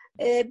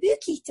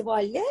büyük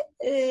ihtimalle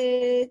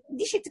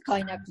diş eti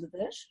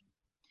kaynaklıdır.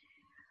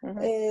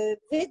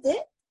 Ve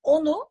de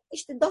onu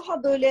işte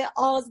daha böyle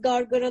ağız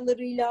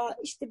gargaralarıyla,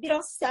 işte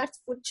biraz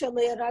sert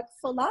fırçalayarak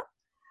falan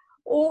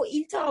o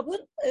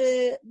iltihabın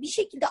bir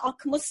şekilde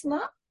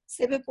akmasına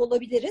sebep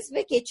olabiliriz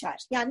ve geçer.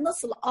 Yani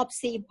nasıl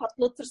apseyi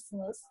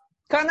patlatırsınız.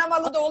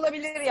 Kanamalı da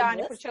olabilir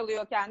yani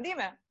fırçalıyorken, değil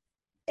mi?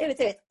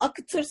 Evet,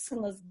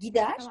 akıtırsınız,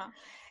 gider. Tamam.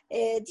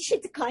 Diş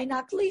eti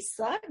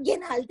kaynaklıysa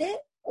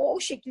genelde o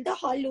şekilde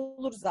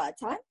hallolur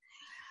zaten.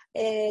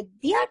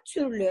 Diğer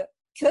türlü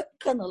kök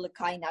kanalı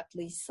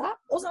kaynaklıysa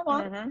o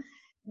zaman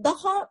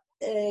daha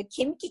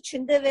kemik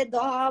içinde ve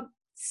daha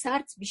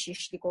sert bir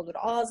şişlik olur.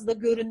 Ağızda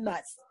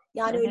görünmez.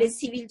 Yani öyle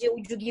sivilce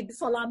ucu gibi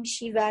falan bir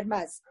şey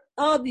vermez.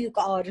 Daha büyük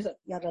ağrı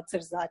yaratır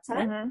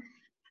zaten.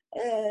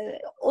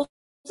 O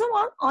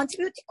zaman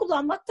antibiyotik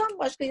kullanmaktan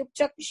başka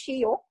yapacak bir şey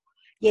yok.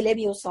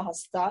 Gelemiyorsa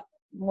hasta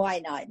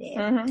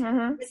muayenehaneye.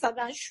 Mesela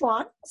ben şu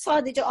an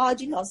sadece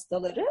acil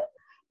hastaları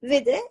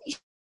ve de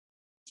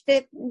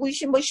işte bu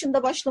işin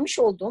başında başlamış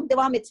olduğum,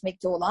 devam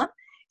etmekte olan,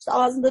 işte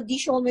ağzında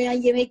diş olmayan,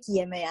 yemek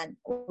yemeyen,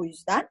 o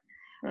yüzden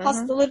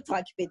hastaları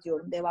takip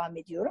ediyorum, devam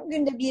ediyorum.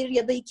 Günde 1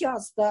 ya da 2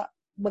 hasta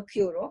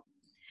bakıyorum.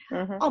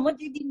 Ama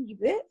dediğim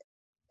gibi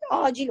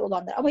acil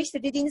olanlar. Ama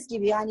işte dediğiniz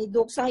gibi yani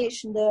 90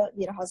 yaşında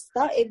bir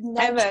hasta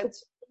evinden çıkıp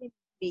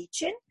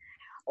için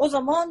o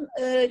zaman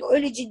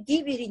öyle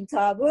ciddi bir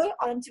iltihabı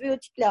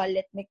antibiyotikle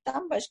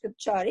halletmekten başka bir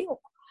çare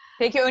yok.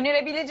 Peki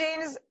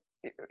önerebileceğiniz,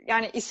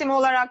 yani isim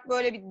olarak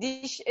böyle bir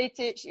diş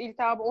eti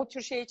iltihabı, o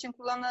tür şey için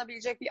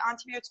kullanılabilecek bir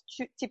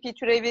antibiyotik tipi,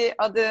 türevi,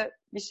 adı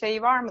bir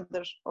şey var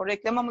mıdır? O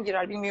reklama mı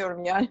girer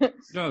bilmiyorum yani.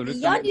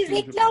 Yani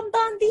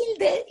reklamdan değil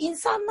de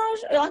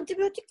insanlar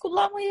antibiyotik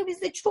kullanmaya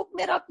bizde çok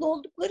meraklı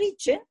oldukları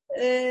için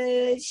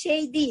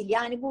şey değil.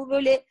 Yani bu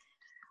böyle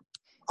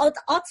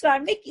at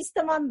vermek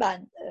istemem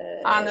ben.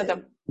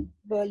 Anladım.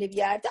 Böyle bir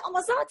yerde.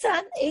 Ama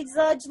zaten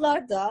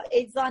eczacılarda,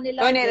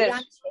 eczanelerde,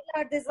 yani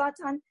şeylerde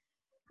zaten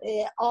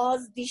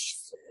ağız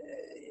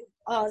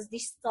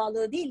diş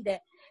sağlığı değil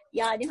de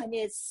yani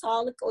hani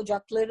sağlık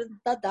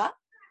ocaklarında da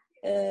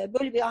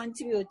böyle bir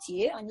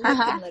antibiyotiği hani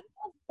yakınları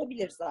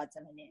yapabilir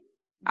zaten hani.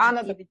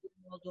 Anladım. Bir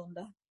durum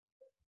olduğunda.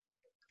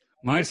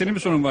 Mahir, senin bir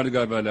sorun vardı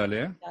galiba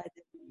Lale'ye.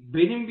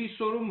 Benim bir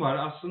sorum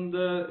var. Aslında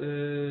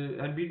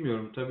hani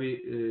bilmiyorum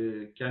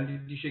tabii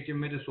kendi diş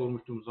hekimime de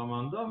sormuştum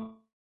zamanında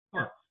ama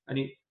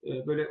hani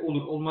böyle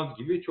olur olmaz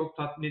gibi çok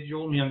tatmin edici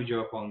olmayan bir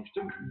cevap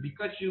almıştım.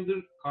 Birkaç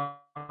yıldır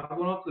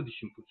karbonatla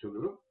dişimi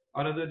fırçalıyorum.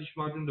 Arada diş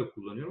macunu da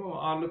kullanıyorum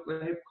ama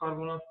ağırlıkla hep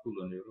karbonat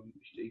kullanıyorum.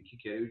 İşte 2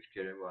 kere, 3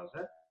 kere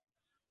bazen.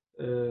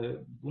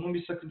 Bunun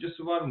bir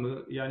sakıncası var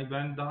mı? Yani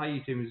ben daha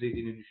iyi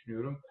temizlediğini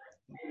düşünüyorum.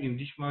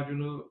 Diş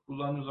macunu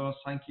kullandığım zaman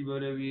sanki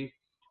böyle bir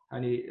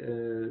hani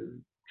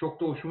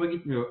çok da hoşuma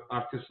gitmiyor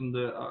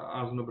arkasında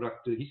ağzına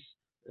bıraktığı his.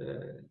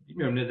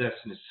 Bilmiyorum, ne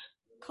dersiniz?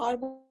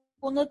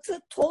 Karbonatı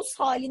toz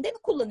halinde mi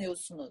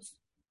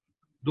kullanıyorsunuz?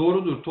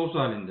 Doğrudur, toz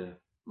halinde.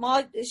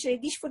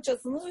 Diş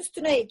fırçasının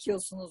üstüne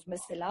ekiyorsunuz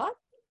mesela.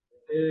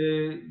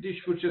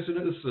 Diş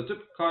fırçasını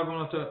ıslatıp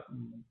karbonata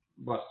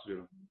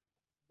bastırıyorum.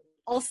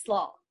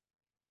 Asla.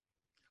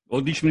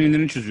 O diş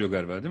minelerini çiziyor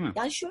galiba, değil mi?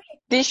 Yani şöyle.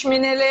 Diş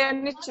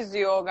minelerini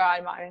çiziyor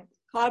galiba.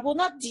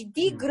 Karbonat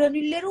ciddi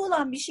granülleri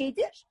olan bir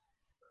şeydir.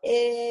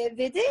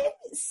 Ve de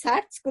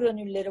sert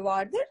granülleri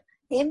vardır.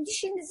 Hem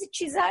dişinizi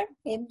çizer,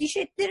 hem diş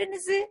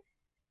etlerinizi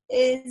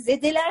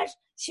zedeler.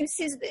 Şimdi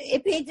siz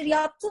epeydir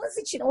yaptığınız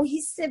için o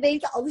hisse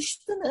belki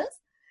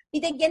alıştınız.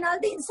 Bir de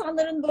genelde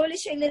insanların böyle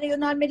şeylere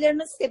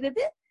yönelmelerinin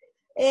sebebi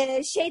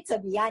şey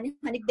tabii, yani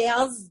hani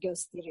beyaz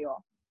gösteriyor.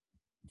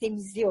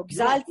 Temizliyor,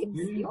 güzel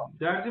temizliyor.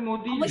 Derdim o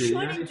değildi. Ama şöyle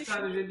yani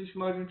sadece diş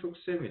macunu çok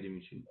sevmediğim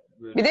için.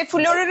 Böyle. Bir de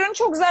florürün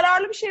çok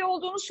zararlı bir şey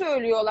olduğunu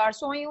söylüyorlar.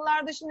 Son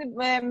yıllarda şimdi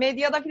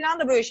medyada falan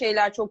da böyle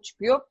şeyler çok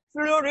çıkıyor.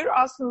 Florür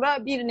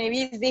aslında bir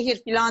nevi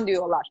zehir falan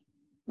diyorlar.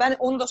 Ben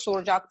onu da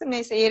soracaktım.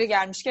 Neyse, yeri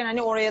gelmişken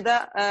hani oraya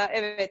da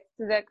evet,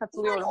 size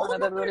katılıyorum. Yani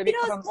arada böyle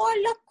biraz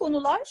muallak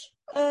konular.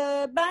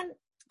 Ben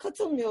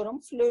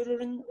katılmıyorum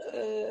florürün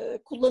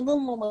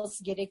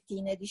kullanılmaması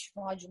gerektiğine diş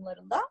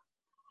macunlarında.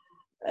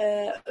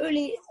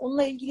 Öyle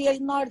onunla ilgili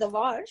yayınlar da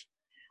var.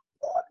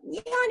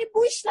 Yani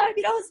bu işler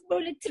biraz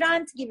böyle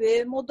trend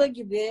gibi, moda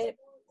gibi,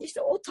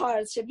 işte o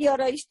tarz şey. Bir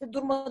ara işte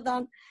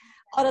durmadan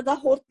arada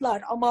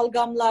hortlar,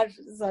 amalgamlar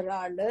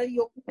zararlı.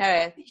 Yok,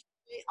 evet. İşte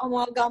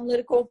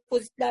amalgamları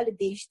kompozitlerle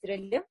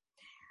değiştirelim.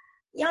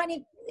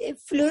 Yani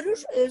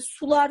florür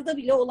sularda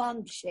bile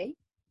olan bir şey.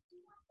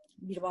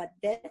 Bir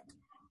madde.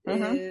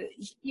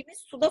 İçtiğimiz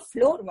suda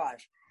flor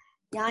var.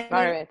 Yani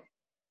evet.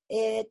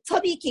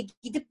 Tabii ki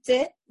gidip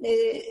de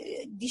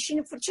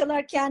dişini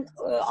fırçalarken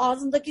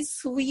ağzındaki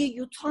sıvıyı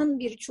yutan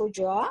bir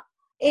çocuğa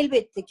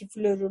elbette ki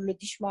florürlü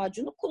diş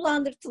macunu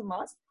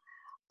kullandırtılmaz.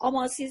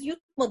 Ama siz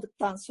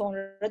yutmadıktan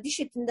sonra diş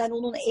etinden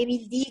onun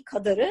emildiği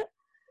kadarı,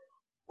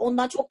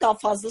 ondan çok daha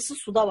fazlası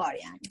suda var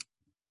yani.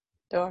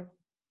 Doğru.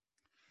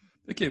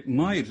 Peki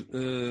Mahir,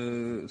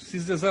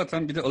 siz de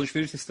zaten bir de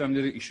alışveriş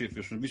sistemleri işi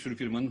yapıyorsunuz. Bir sürü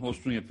firmanın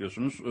hostunu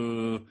yapıyorsunuz.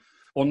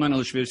 Online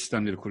alışveriş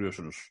sistemleri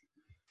kuruyorsunuz.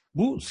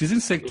 Bu sizin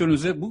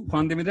sektörünüze bu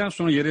pandemiden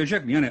sonra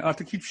yarayacak mı? Yani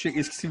artık hiçbir şey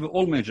eskisi gibi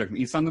olmayacak mı?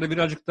 İnsanlara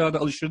birazcık daha da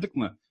alıştırdık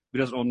mı?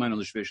 Biraz online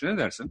alışverişe, ne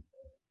dersin?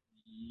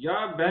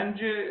 Ya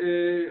bence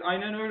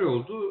aynen öyle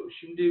oldu.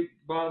 Şimdi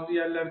bazı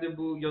yerlerde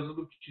bu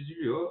yazılıp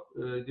çiziliyor.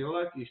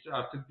 Diyorlar ki işte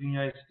artık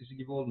dünya eskisi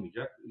gibi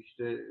olmayacak.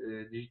 İşte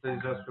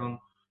dijitalizasyon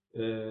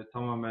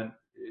tamamen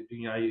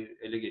dünyayı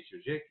ele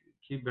geçirecek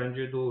ki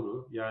bence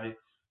doğru. Yani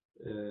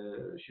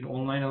şimdi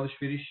online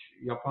alışveriş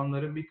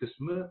yapanların bir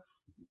kısmı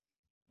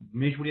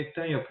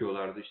mecburiyetten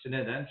yapıyorlardı. İşte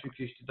neden?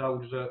 Çünkü işte daha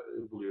ucuza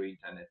buluyor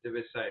internette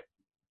vesaire.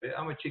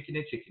 Ama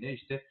çekine çekine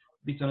işte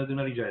bir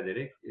tanıdığına rica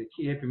ederek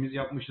ki hepimiz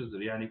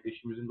yapmışızdır. Yani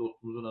eşimizin,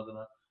 dostumuzun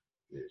adına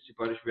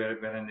sipariş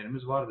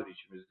verenlerimiz vardır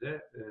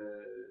içimizde.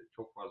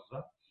 Çok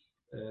fazla.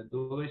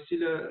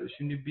 Dolayısıyla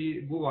şimdi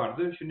bu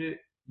vardı.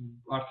 Şimdi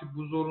artık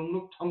bu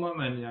zorunluluk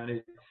tamamen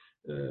yani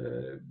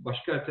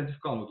başka alternatif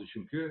kalmadı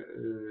çünkü.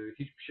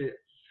 Hiçbir şey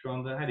şu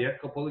anda her yer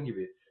kapalı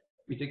gibi.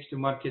 Bir tek işte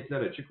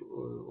marketler açık.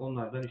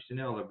 Onlardan işte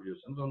ne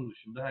alabiliyorsanız onun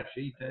dışında her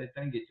şeyi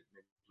internetten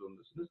getirmek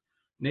zorundasınız.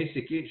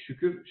 Neyse ki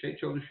şükür şey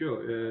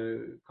çalışıyor.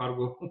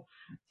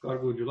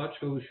 Kargocular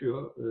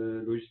çalışıyor.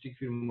 Lojistik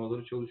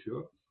firmaları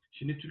çalışıyor.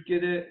 Şimdi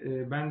Türkiye'de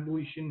ben bu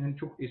işin hani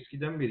çok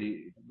eskiden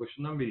beri,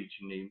 başından beri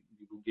içindeyim.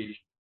 Bu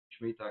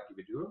gelişmeyi takip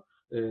ediyorum.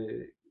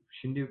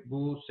 Şimdi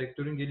bu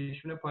sektörün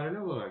gelişimine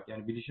paralel olarak,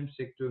 yani bilişim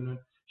sektörünün,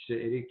 işte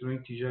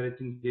elektronik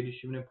ticaretin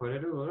gelişimine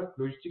paralel olarak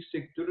lojistik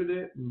sektörü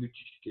de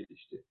müthiş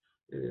gelişti.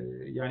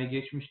 Yani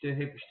geçmişte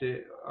hep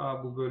işte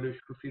bu böyle,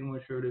 şu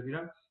firma şöyle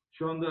filan.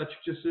 Şu anda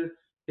açıkçası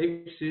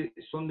hepsi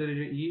son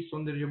derece iyi,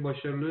 son derece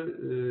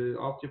başarılı,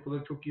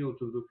 altyapıları çok iyi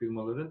oturdu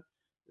firmaların.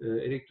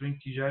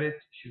 Elektronik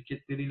ticaret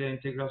şirketleriyle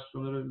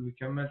entegrasyonları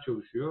mükemmel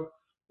çalışıyor.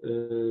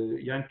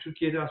 Yani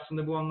Türkiye'de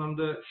aslında bu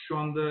anlamda şu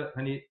anda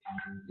hani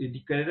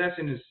dikkat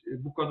ederseniz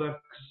bu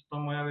kadar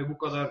kısıtlamaya ve bu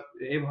kadar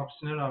ev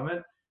hapsine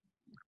rağmen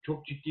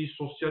çok ciddi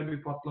sosyal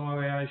bir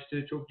patlama veya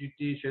işte çok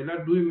ciddi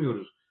şeyler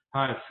duymuyoruz.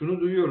 Şunu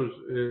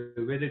duyuyoruz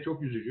ve de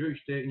çok üzücü.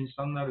 İşte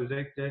insanlar,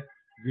 özellikle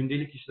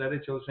gündelik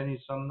işlerde çalışan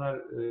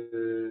insanlar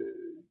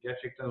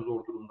gerçekten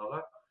zor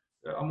durumdalar.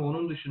 Ama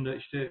onun dışında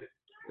işte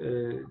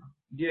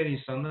diğer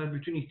insanlar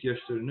bütün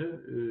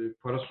ihtiyaçlarını,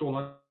 parası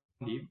olan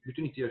diyeyim,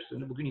 bütün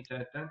ihtiyaçlarını bugün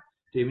internetten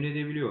temin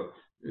edebiliyor.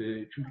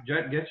 Çünkü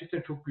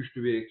gerçekten çok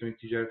güçlü bir elektronik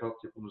ticaret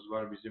altyapımız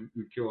var bizim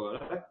ülke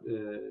olarak.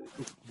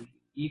 Çok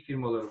iyi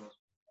firmalarımız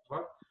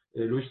var.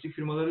 Lojistik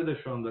firmaları da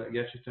şu anda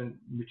gerçekten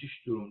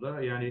müthiş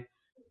durumda. Yani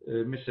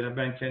mesela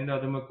ben kendi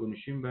adıma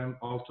konuşayım. Ben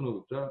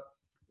Altınoluk'ta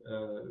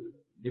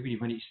ne bileyim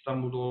hani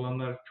İstanbul'da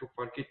olanlar çok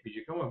fark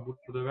etmeyecek ama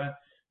burada ben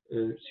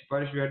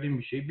sipariş verdiğim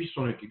bir şey bir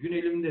sonraki gün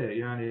elimde.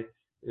 Yani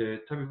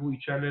tabii bu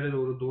içerilere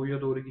doğru,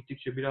 doğuya doğru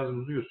gittikçe biraz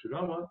uzuyor süre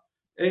ama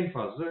en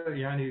fazla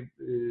yani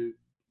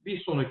bir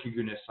sonraki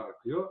güne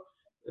sarkıyor.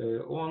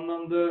 O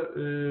anlamda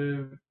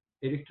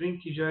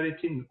elektronik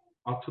ticaretin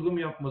atılım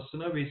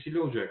yapmasına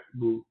vesile olacak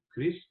bu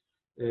kriz.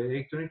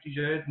 Elektronik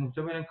ticaret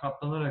muhtemelen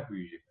katlanarak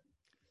büyüyecek.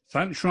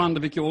 Sen şu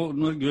anda peki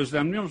onu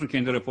gözlemliyor musun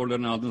kendi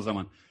raporlarını aldığın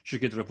zaman,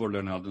 şirket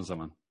raporlarını aldığın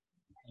zaman?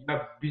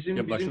 Ya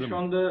bizim şu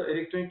anda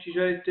elektronik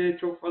ticarette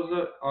çok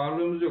fazla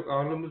ağırlığımız yok.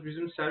 Ağırlığımız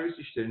bizim servis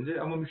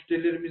işlerinde ama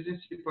müşterilerimizin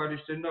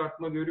siparişlerinde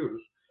artma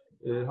görüyoruz.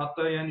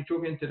 Hatta yani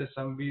çok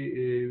enteresan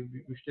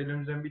bir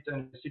müşterilerimizden bir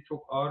tanesi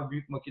çok ağır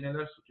büyük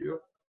makineler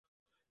satıyor.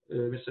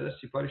 Mesela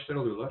siparişler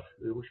alıyorlar.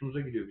 Hoşumuza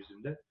gidiyor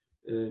bizim de.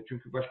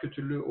 Çünkü başka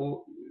türlü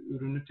o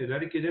ürünü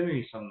tedarik edemiyor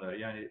insanlar.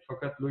 Yani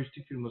fakat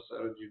lojistik firması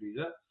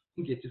aracılığıyla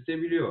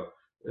getirtebiliyor.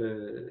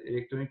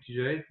 Elektronik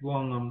ticaret bu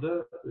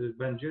anlamda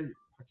bence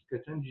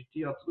hakikaten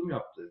ciddi atılım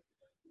yaptı.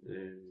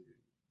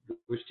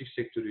 Lojistik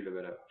sektörüyle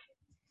beraber.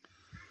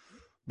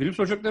 Benim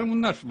soracaklarım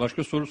bunlar.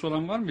 Başka sorusu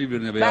olan var mı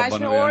birbirine veya ben bana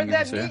şimdi veya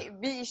orada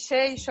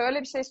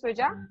şöyle bir şey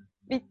söyleyeceğim.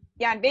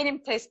 Yani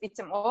benim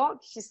tespitim o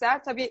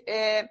kişisel. Tabii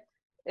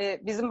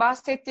bizim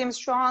bahsettiğimiz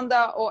şu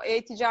anda o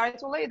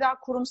e-ticaret olayı daha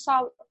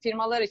kurumsal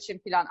firmalar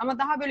için falan. Ama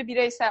daha böyle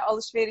bireysel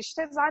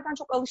alışverişte zaten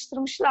çok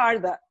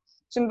alıştırmışlardı.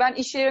 Şimdi ben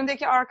iş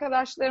yerindeki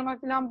arkadaşlarıma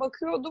falan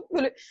bakıyordum.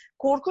 Böyle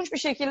korkunç bir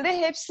şekilde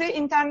hepsi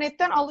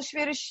internetten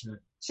alışveriş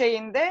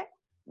şeyinde.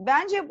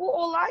 Bence bu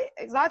olay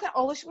zaten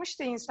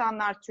alışmıştı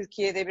insanlar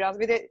Türkiye'de biraz.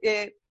 Bir de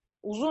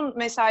uzun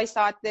mesai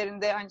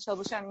saatlerinde hani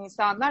çalışan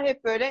insanlar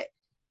hep böyle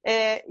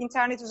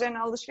internet üzerine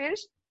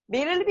alışveriş.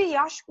 Belirli bir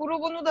yaş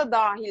grubunu da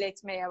dahil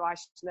etmeye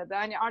başladı.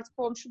 Hani artık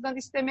komşudan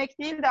istemek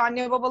değil de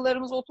anne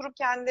babalarımız oturup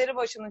kendileri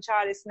başının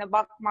çaresine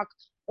bakmak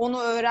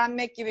onu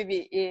öğrenmek gibi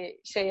bir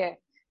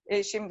şeye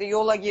şimdi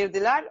yola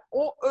girdiler.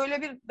 O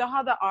öyle bir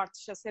daha da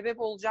artışa sebep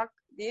olacak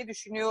diye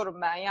düşünüyorum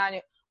ben.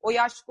 Yani o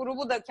yaş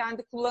grubu da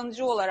kendi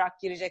kullanıcı olarak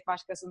girecek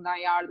başkasından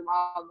yardım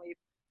almayıp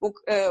bu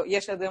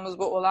yaşadığımız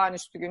bu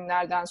olağanüstü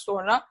günlerden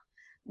sonra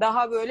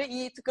daha böyle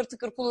iyi tıkır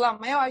tıkır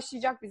kullanmaya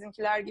başlayacak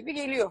bizimkiler gibi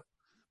geliyor.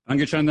 Ben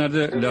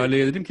geçenlerde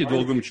Lale'ye dedim ki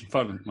dolgum için.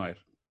 Pardon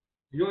Mahir.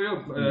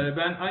 Yok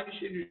ben aynı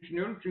şeyi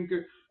düşünüyorum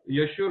çünkü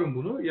yaşıyorum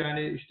bunu.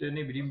 Yani işte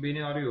ne bileyim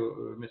beni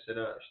arıyor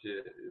mesela işte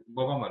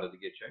babam aradı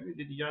geçen gün.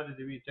 Dedi ya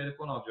dedi bir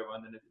telefon alacağım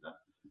annene falan.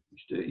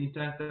 İşte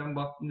internetten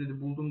baktım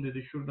dedi buldum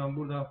dedi şuradan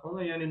buradan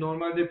falan. Yani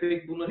normalde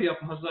pek bunları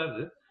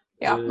yapmazlardı.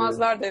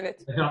 Yapmazlardı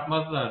evet.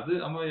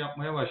 Yapmazlardı ama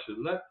yapmaya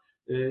başladılar.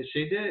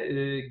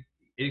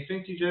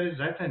 Elektronik ticaret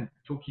zaten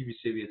çok iyi bir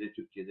seviyede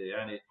Türkiye'de.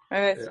 Yani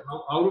evet.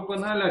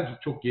 Avrupa'nın hala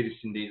çok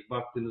gerisindeyiz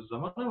baktığınız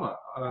zaman ama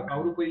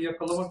Avrupa'yı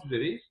yakalamak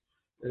üzereyiz.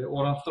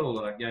 Oransal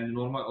olarak yani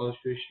normal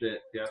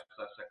alışverişle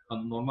kıyaslarsak,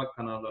 normal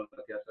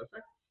kanallarla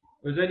kıyaslarsak.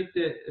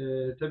 Özellikle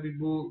tabii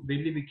bu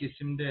belli bir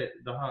kesimde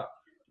daha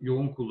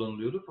yoğun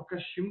kullanılıyordu.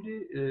 Fakat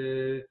şimdi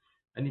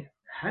hani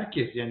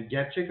herkes yani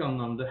gerçek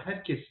anlamda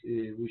herkes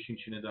bu işin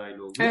içine dahil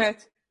oldu.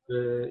 Evet.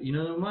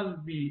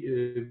 İnanılmaz bir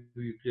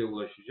büyüklüğe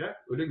ulaşacak.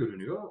 Öyle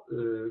görünüyor.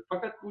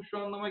 Fakat bu şu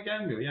anlama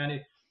gelmiyor.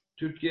 Yani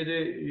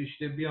Türkiye'de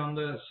işte bir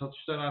anda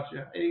satışlar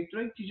artacak.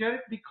 Elektronik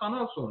ticaret bir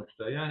kanal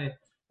sonuçta. Yani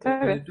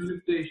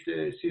dönüp de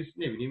işte siz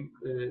ne bileyim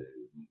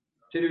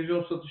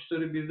televizyon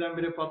satışları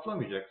birdenbire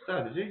patlamayacak.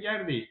 Sadece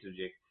yer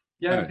değiştirecek.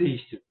 Yer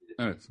değiştirecek.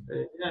 Evet.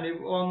 Yani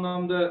o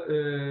anlamda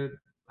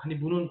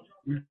hani bunun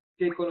ülke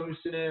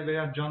ekonomisine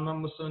veya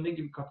canlanmasına ne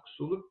gibi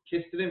katkısı olur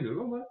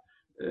kestiremiyorum ama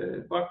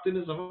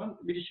baktığınız zaman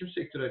bilişim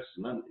sektörü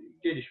açısından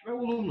gelişme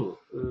olumlu.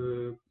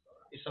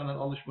 İnsanların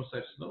alışması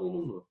açısından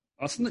olumlu.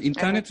 Aslında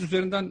internet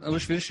üzerinden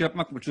alışveriş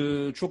yapmak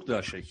çok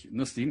daha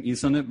nasıl diyeyim,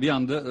 insanı bir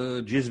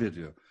anda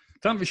cezbediyor.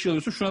 Tam bir şey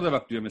alıyorsun şuna da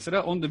bak diyor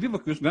mesela. Onu da bir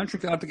bakıyorsun. Ben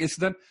çünkü artık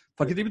eskiden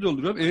paketi bir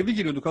dolduruyorum. Eve bir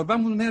giriyorduk.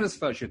 Ben bunu nereye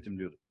sipariş ettim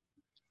diyordum.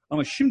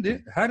 Ama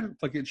şimdi her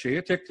paket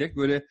tek tek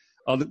böyle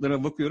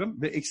aldıklarına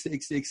bakıyorum ve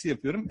eksi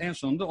yapıyorum. En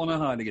sonunda ona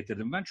hale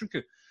getirdim ben.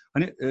 Çünkü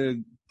hani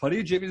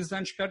parayı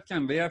cebinizden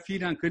çıkartırken veya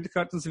fiilen kredi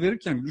kartınızı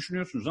verirken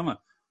düşünüyorsunuz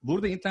ama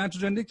burada internet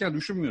üzerindeyken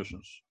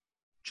düşünmüyorsunuz.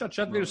 Çat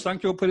veriyor.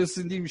 Sanki o para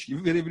sizin değilmiş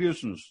gibi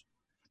verebiliyorsunuz.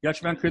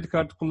 Gerçi ben kredi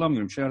kartı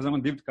kullanmıyorum. Her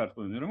zaman debit kartı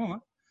kullanıyorum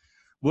ama.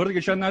 Bu arada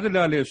geçenlerde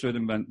Lale'ye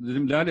söyledim ben.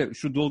 Dedim Lale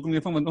şu dolgumu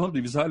yapamadın ne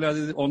oldu? Biz hala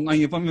dedi online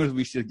yapamıyoruz bu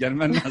işleri.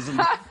 Gelmen lazım.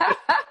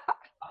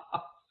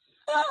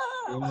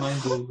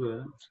 Online dolgu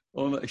ya.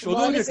 O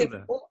da olacak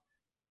da.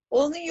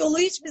 Onun yolu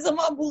hiçbir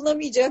zaman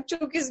bulunamayacak.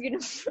 Çok üzgünüm.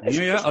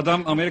 Niye ya?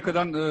 Adam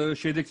Amerika'dan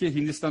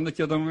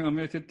Hindistan'daki adamı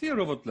ameliyat etti ya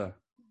robotla.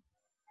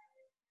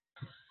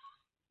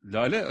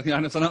 Lale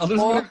yani sana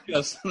alırız böyle bir şey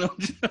aslında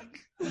olacak.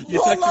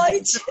 Vallahi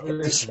hiç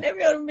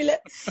düşünemiyorum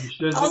bile.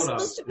 Aslında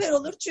süper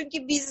olur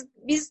çünkü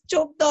biz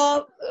çok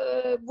daha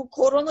bu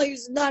korona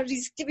yüzünden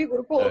riskli bir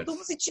grup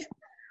olduğumuz için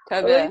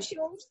öyle bir şey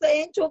olursa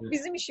en çok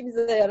bizim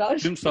işimize yarar.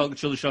 Tüm sağlık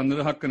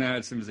çalışanları hakkını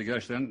helal bize.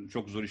 Gerçekten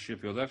çok zor iş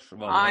yapıyorlar.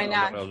 Vallahi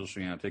Allah razı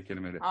olsun yani tek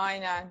kelimeyle.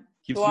 Aynen.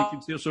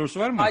 Kimseye sorusu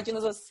var mı?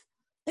 Acınıza.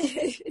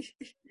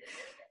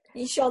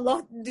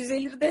 İnşallah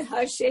düzelir de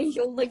her şey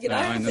yoluna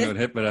girer. Aynen öyle.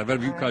 Hep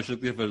beraber büyük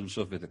karşılıklı yaparız bu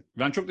sohbeti.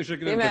 Ben çok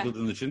teşekkür ederim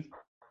katıldığın için.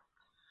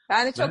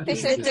 Ben de çok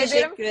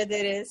teşekkür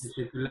ederiz.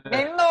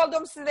 Memnun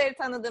oldum sizleri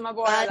tanıdığıma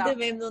bu arada. Ben de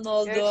memnun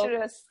oldum.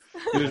 Görüşürüz.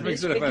 Görüşmek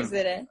üzere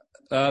efendim.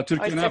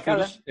 Türkiye ne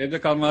yapıyoruz?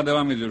 Evde kalmaya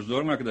devam ediyoruz.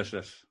 Doğru mu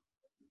arkadaşlar?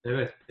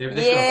 Evet.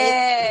 Evde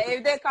kal.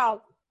 Evde kal.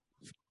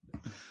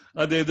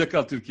 Hadi evde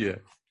kal Türkiye.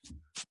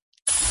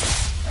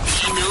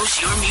 He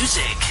knows your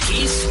music.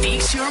 He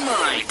speaks your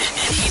mind.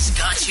 And he's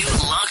got you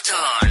locked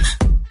on.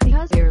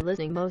 Because you're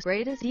listening most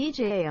greatest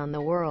DJ on the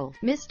world,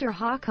 Mr.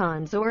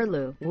 Hakan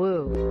Zorlu.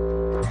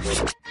 Woo.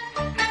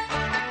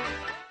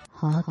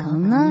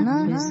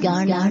 Hakan'la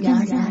Rüzgarlar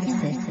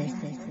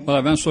Sesi.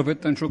 Valla ben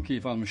sohbetten çok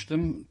keyif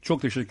almıştım.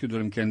 Çok teşekkür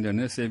ediyorum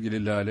kendilerine.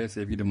 Sevgili Lale,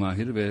 sevgili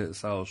Mahir ve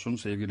sağ olsun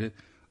sevgili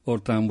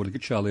ortağım buradaki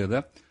Çağla'ya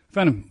da.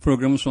 Efendim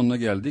programın sonuna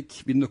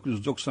geldik.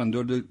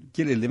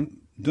 1994'e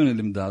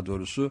dönelim daha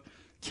doğrusu.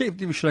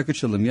 Keyifli bir şarkı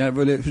çalalım. Yani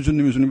böyle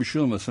hüzünlü bir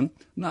şey olmasın.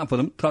 Ne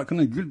yapalım?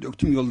 Tarkan'ın Gül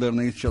Döktüm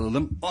Yollarına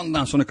çalalım.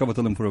 Ondan sonra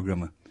kapatalım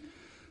programı.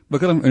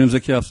 Bakalım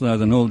önümüzdeki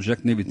haftalarda ne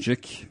olacak, ne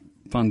bitecek?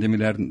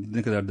 Pandemiler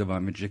ne kadar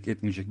devam edecek,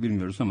 etmeyecek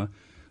bilmiyoruz ama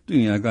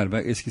dünya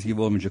galiba eskisi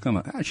gibi olmayacak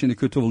ama her şeyin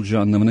kötü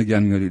olacağı anlamına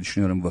gelmiyor diye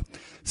düşünüyorum bu.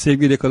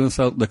 Sevgiyle kalın,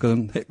 sağlıkla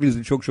kalın.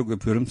 Hepinizi çok çok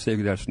öpüyorum.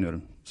 Sevgiler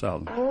sunuyorum. Sağ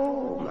olun.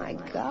 Oh my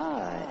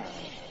gosh.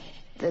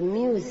 The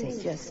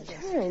music just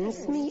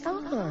turns me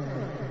on.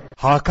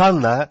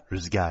 Hakan'la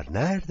Rüzgar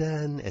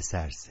nereden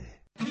eserse.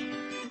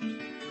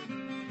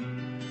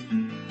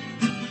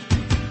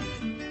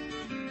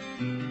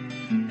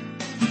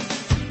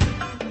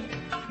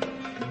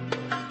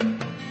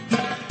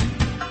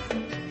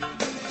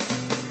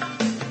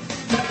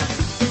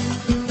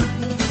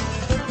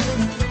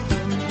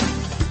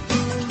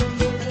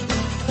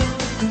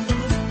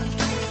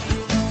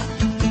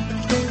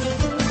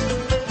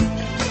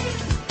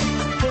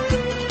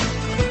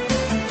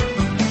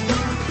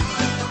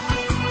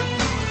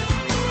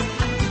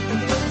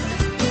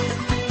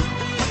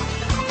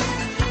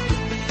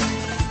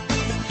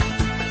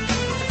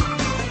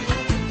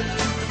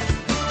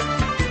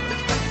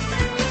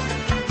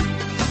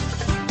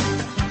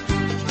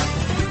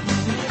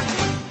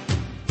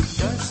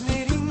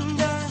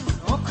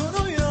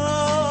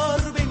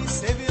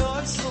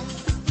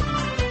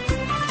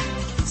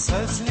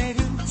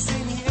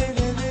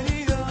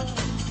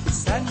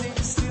 sen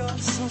ne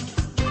istiyorsun?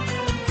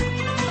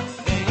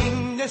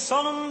 Eninde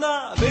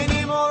sonunda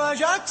benim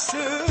olacaksın,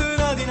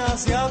 hadi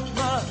naz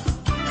yapma.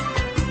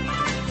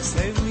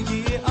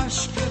 Sevgiyi,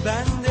 aşkı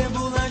bende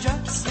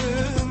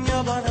bulacaksın,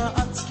 ya bana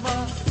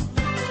atma.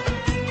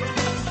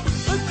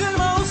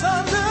 Bıktırma,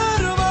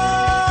 usandırma,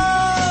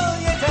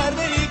 yeter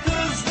beni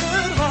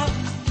kızdırma.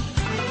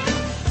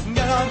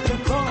 Gel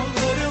artık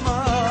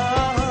kollarıma,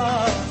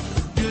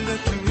 gül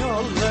döküm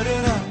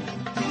yollarına.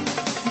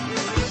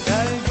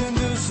 Gel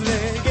gündüzle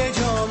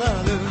gece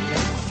olalım,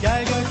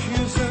 gel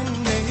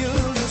gökyüzünde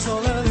yıldız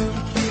olalım.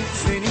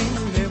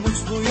 Seninle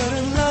mutlu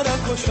yarınlara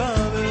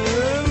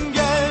koşalım,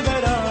 gel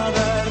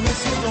beraber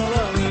mesut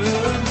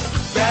olalım.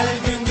 Gel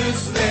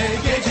gündüzle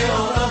gece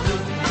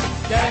olalım,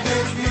 gel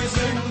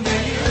gökyüzünde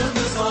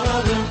yıldız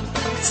olalım.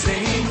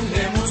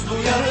 Seninle mutlu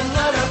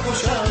yarınlara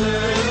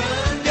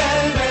koşalım,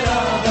 gel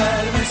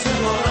beraber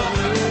mesut olalım.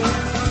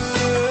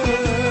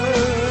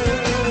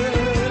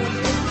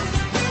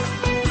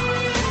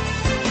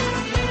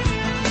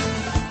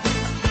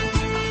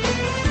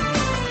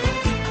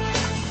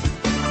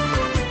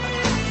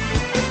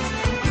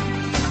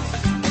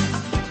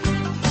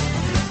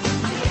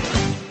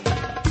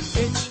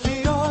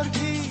 Geçmiyor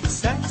ki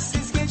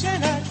sensiz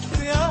geceler,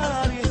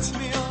 kıyar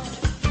yetmiyor.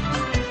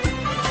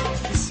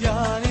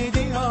 İsyan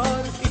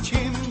ediyor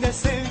içimde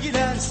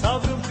sevgiler,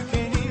 sabrım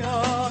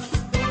tükeniyor.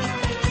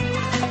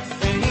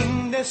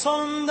 Eninde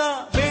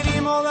sonunda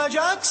benim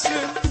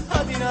olacaksın,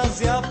 hadi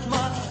naz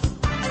yapma.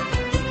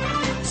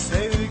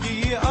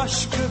 Sevgiyi,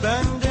 aşkı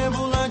bende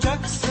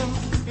bulacaksın,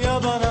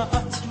 ya bana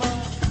atma.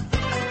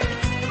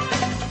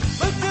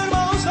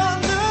 Bıktırma,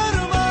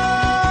 usandırma,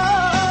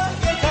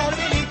 yeter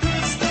beni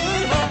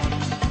kızdırma.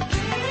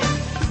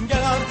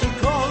 Gel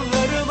artık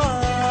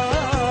kollarıma,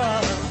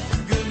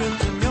 gül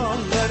döküm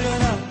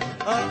yollarına.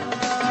 Ah,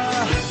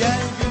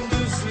 gel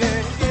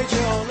gündüzle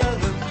gece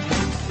olalım,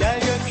 gel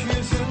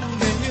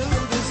gökyüzünde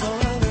yıldız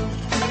olalım.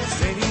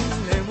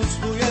 Seninle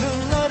mutlu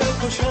yarınlara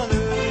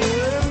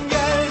koşalım,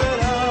 gel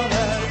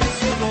beraber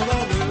mesut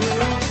olalım.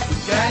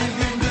 Gel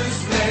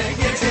gündüzle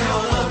gece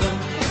olalım,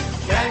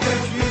 gel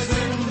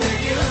gökyüzünde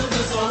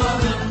yıldız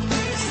olalım.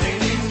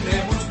 Seninle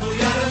mutlu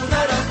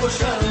yarınlara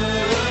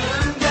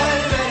koşalım, gel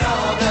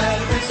beraber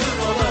mesut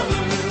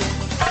olalım.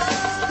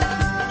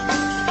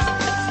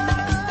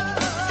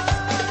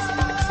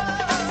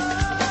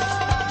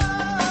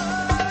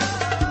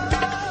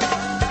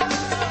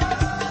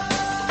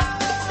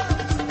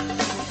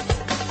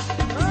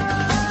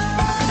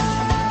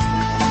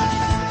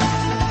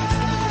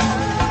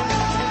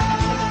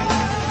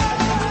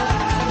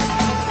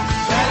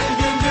 Gel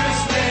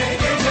gündüzle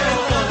gece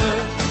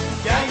olalım,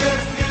 gel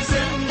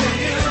gökyüzünde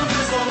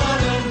yıldız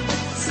olalım.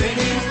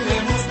 Seninle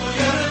mutlu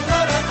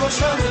yarınlara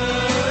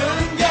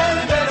koşalım, gel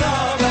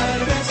beraber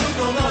mesut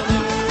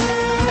olalım.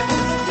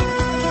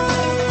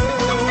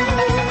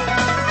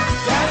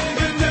 Gel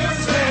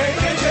gündüzle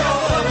gece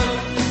olalım,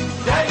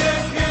 gel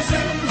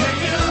gökyüzünde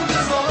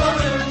yıldız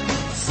olalım.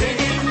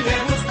 Seninle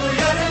mutlu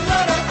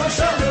yarınlara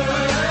koşalım,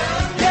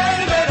 gel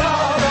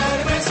beraber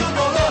mesut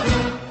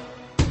olalım.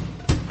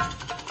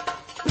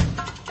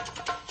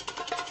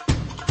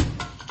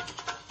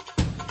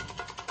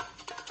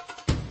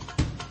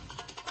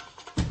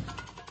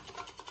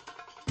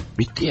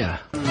 Bitti ya.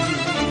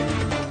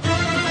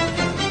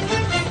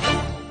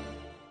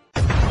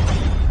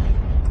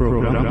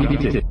 Program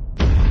bitti.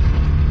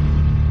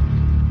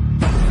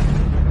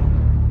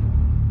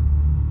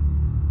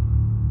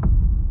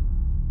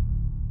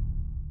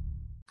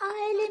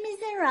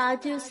 Ailemizin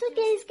radyosu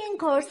Gezgin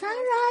Korsan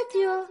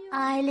Radyo.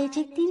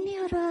 Ailecek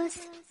dinliyoruz.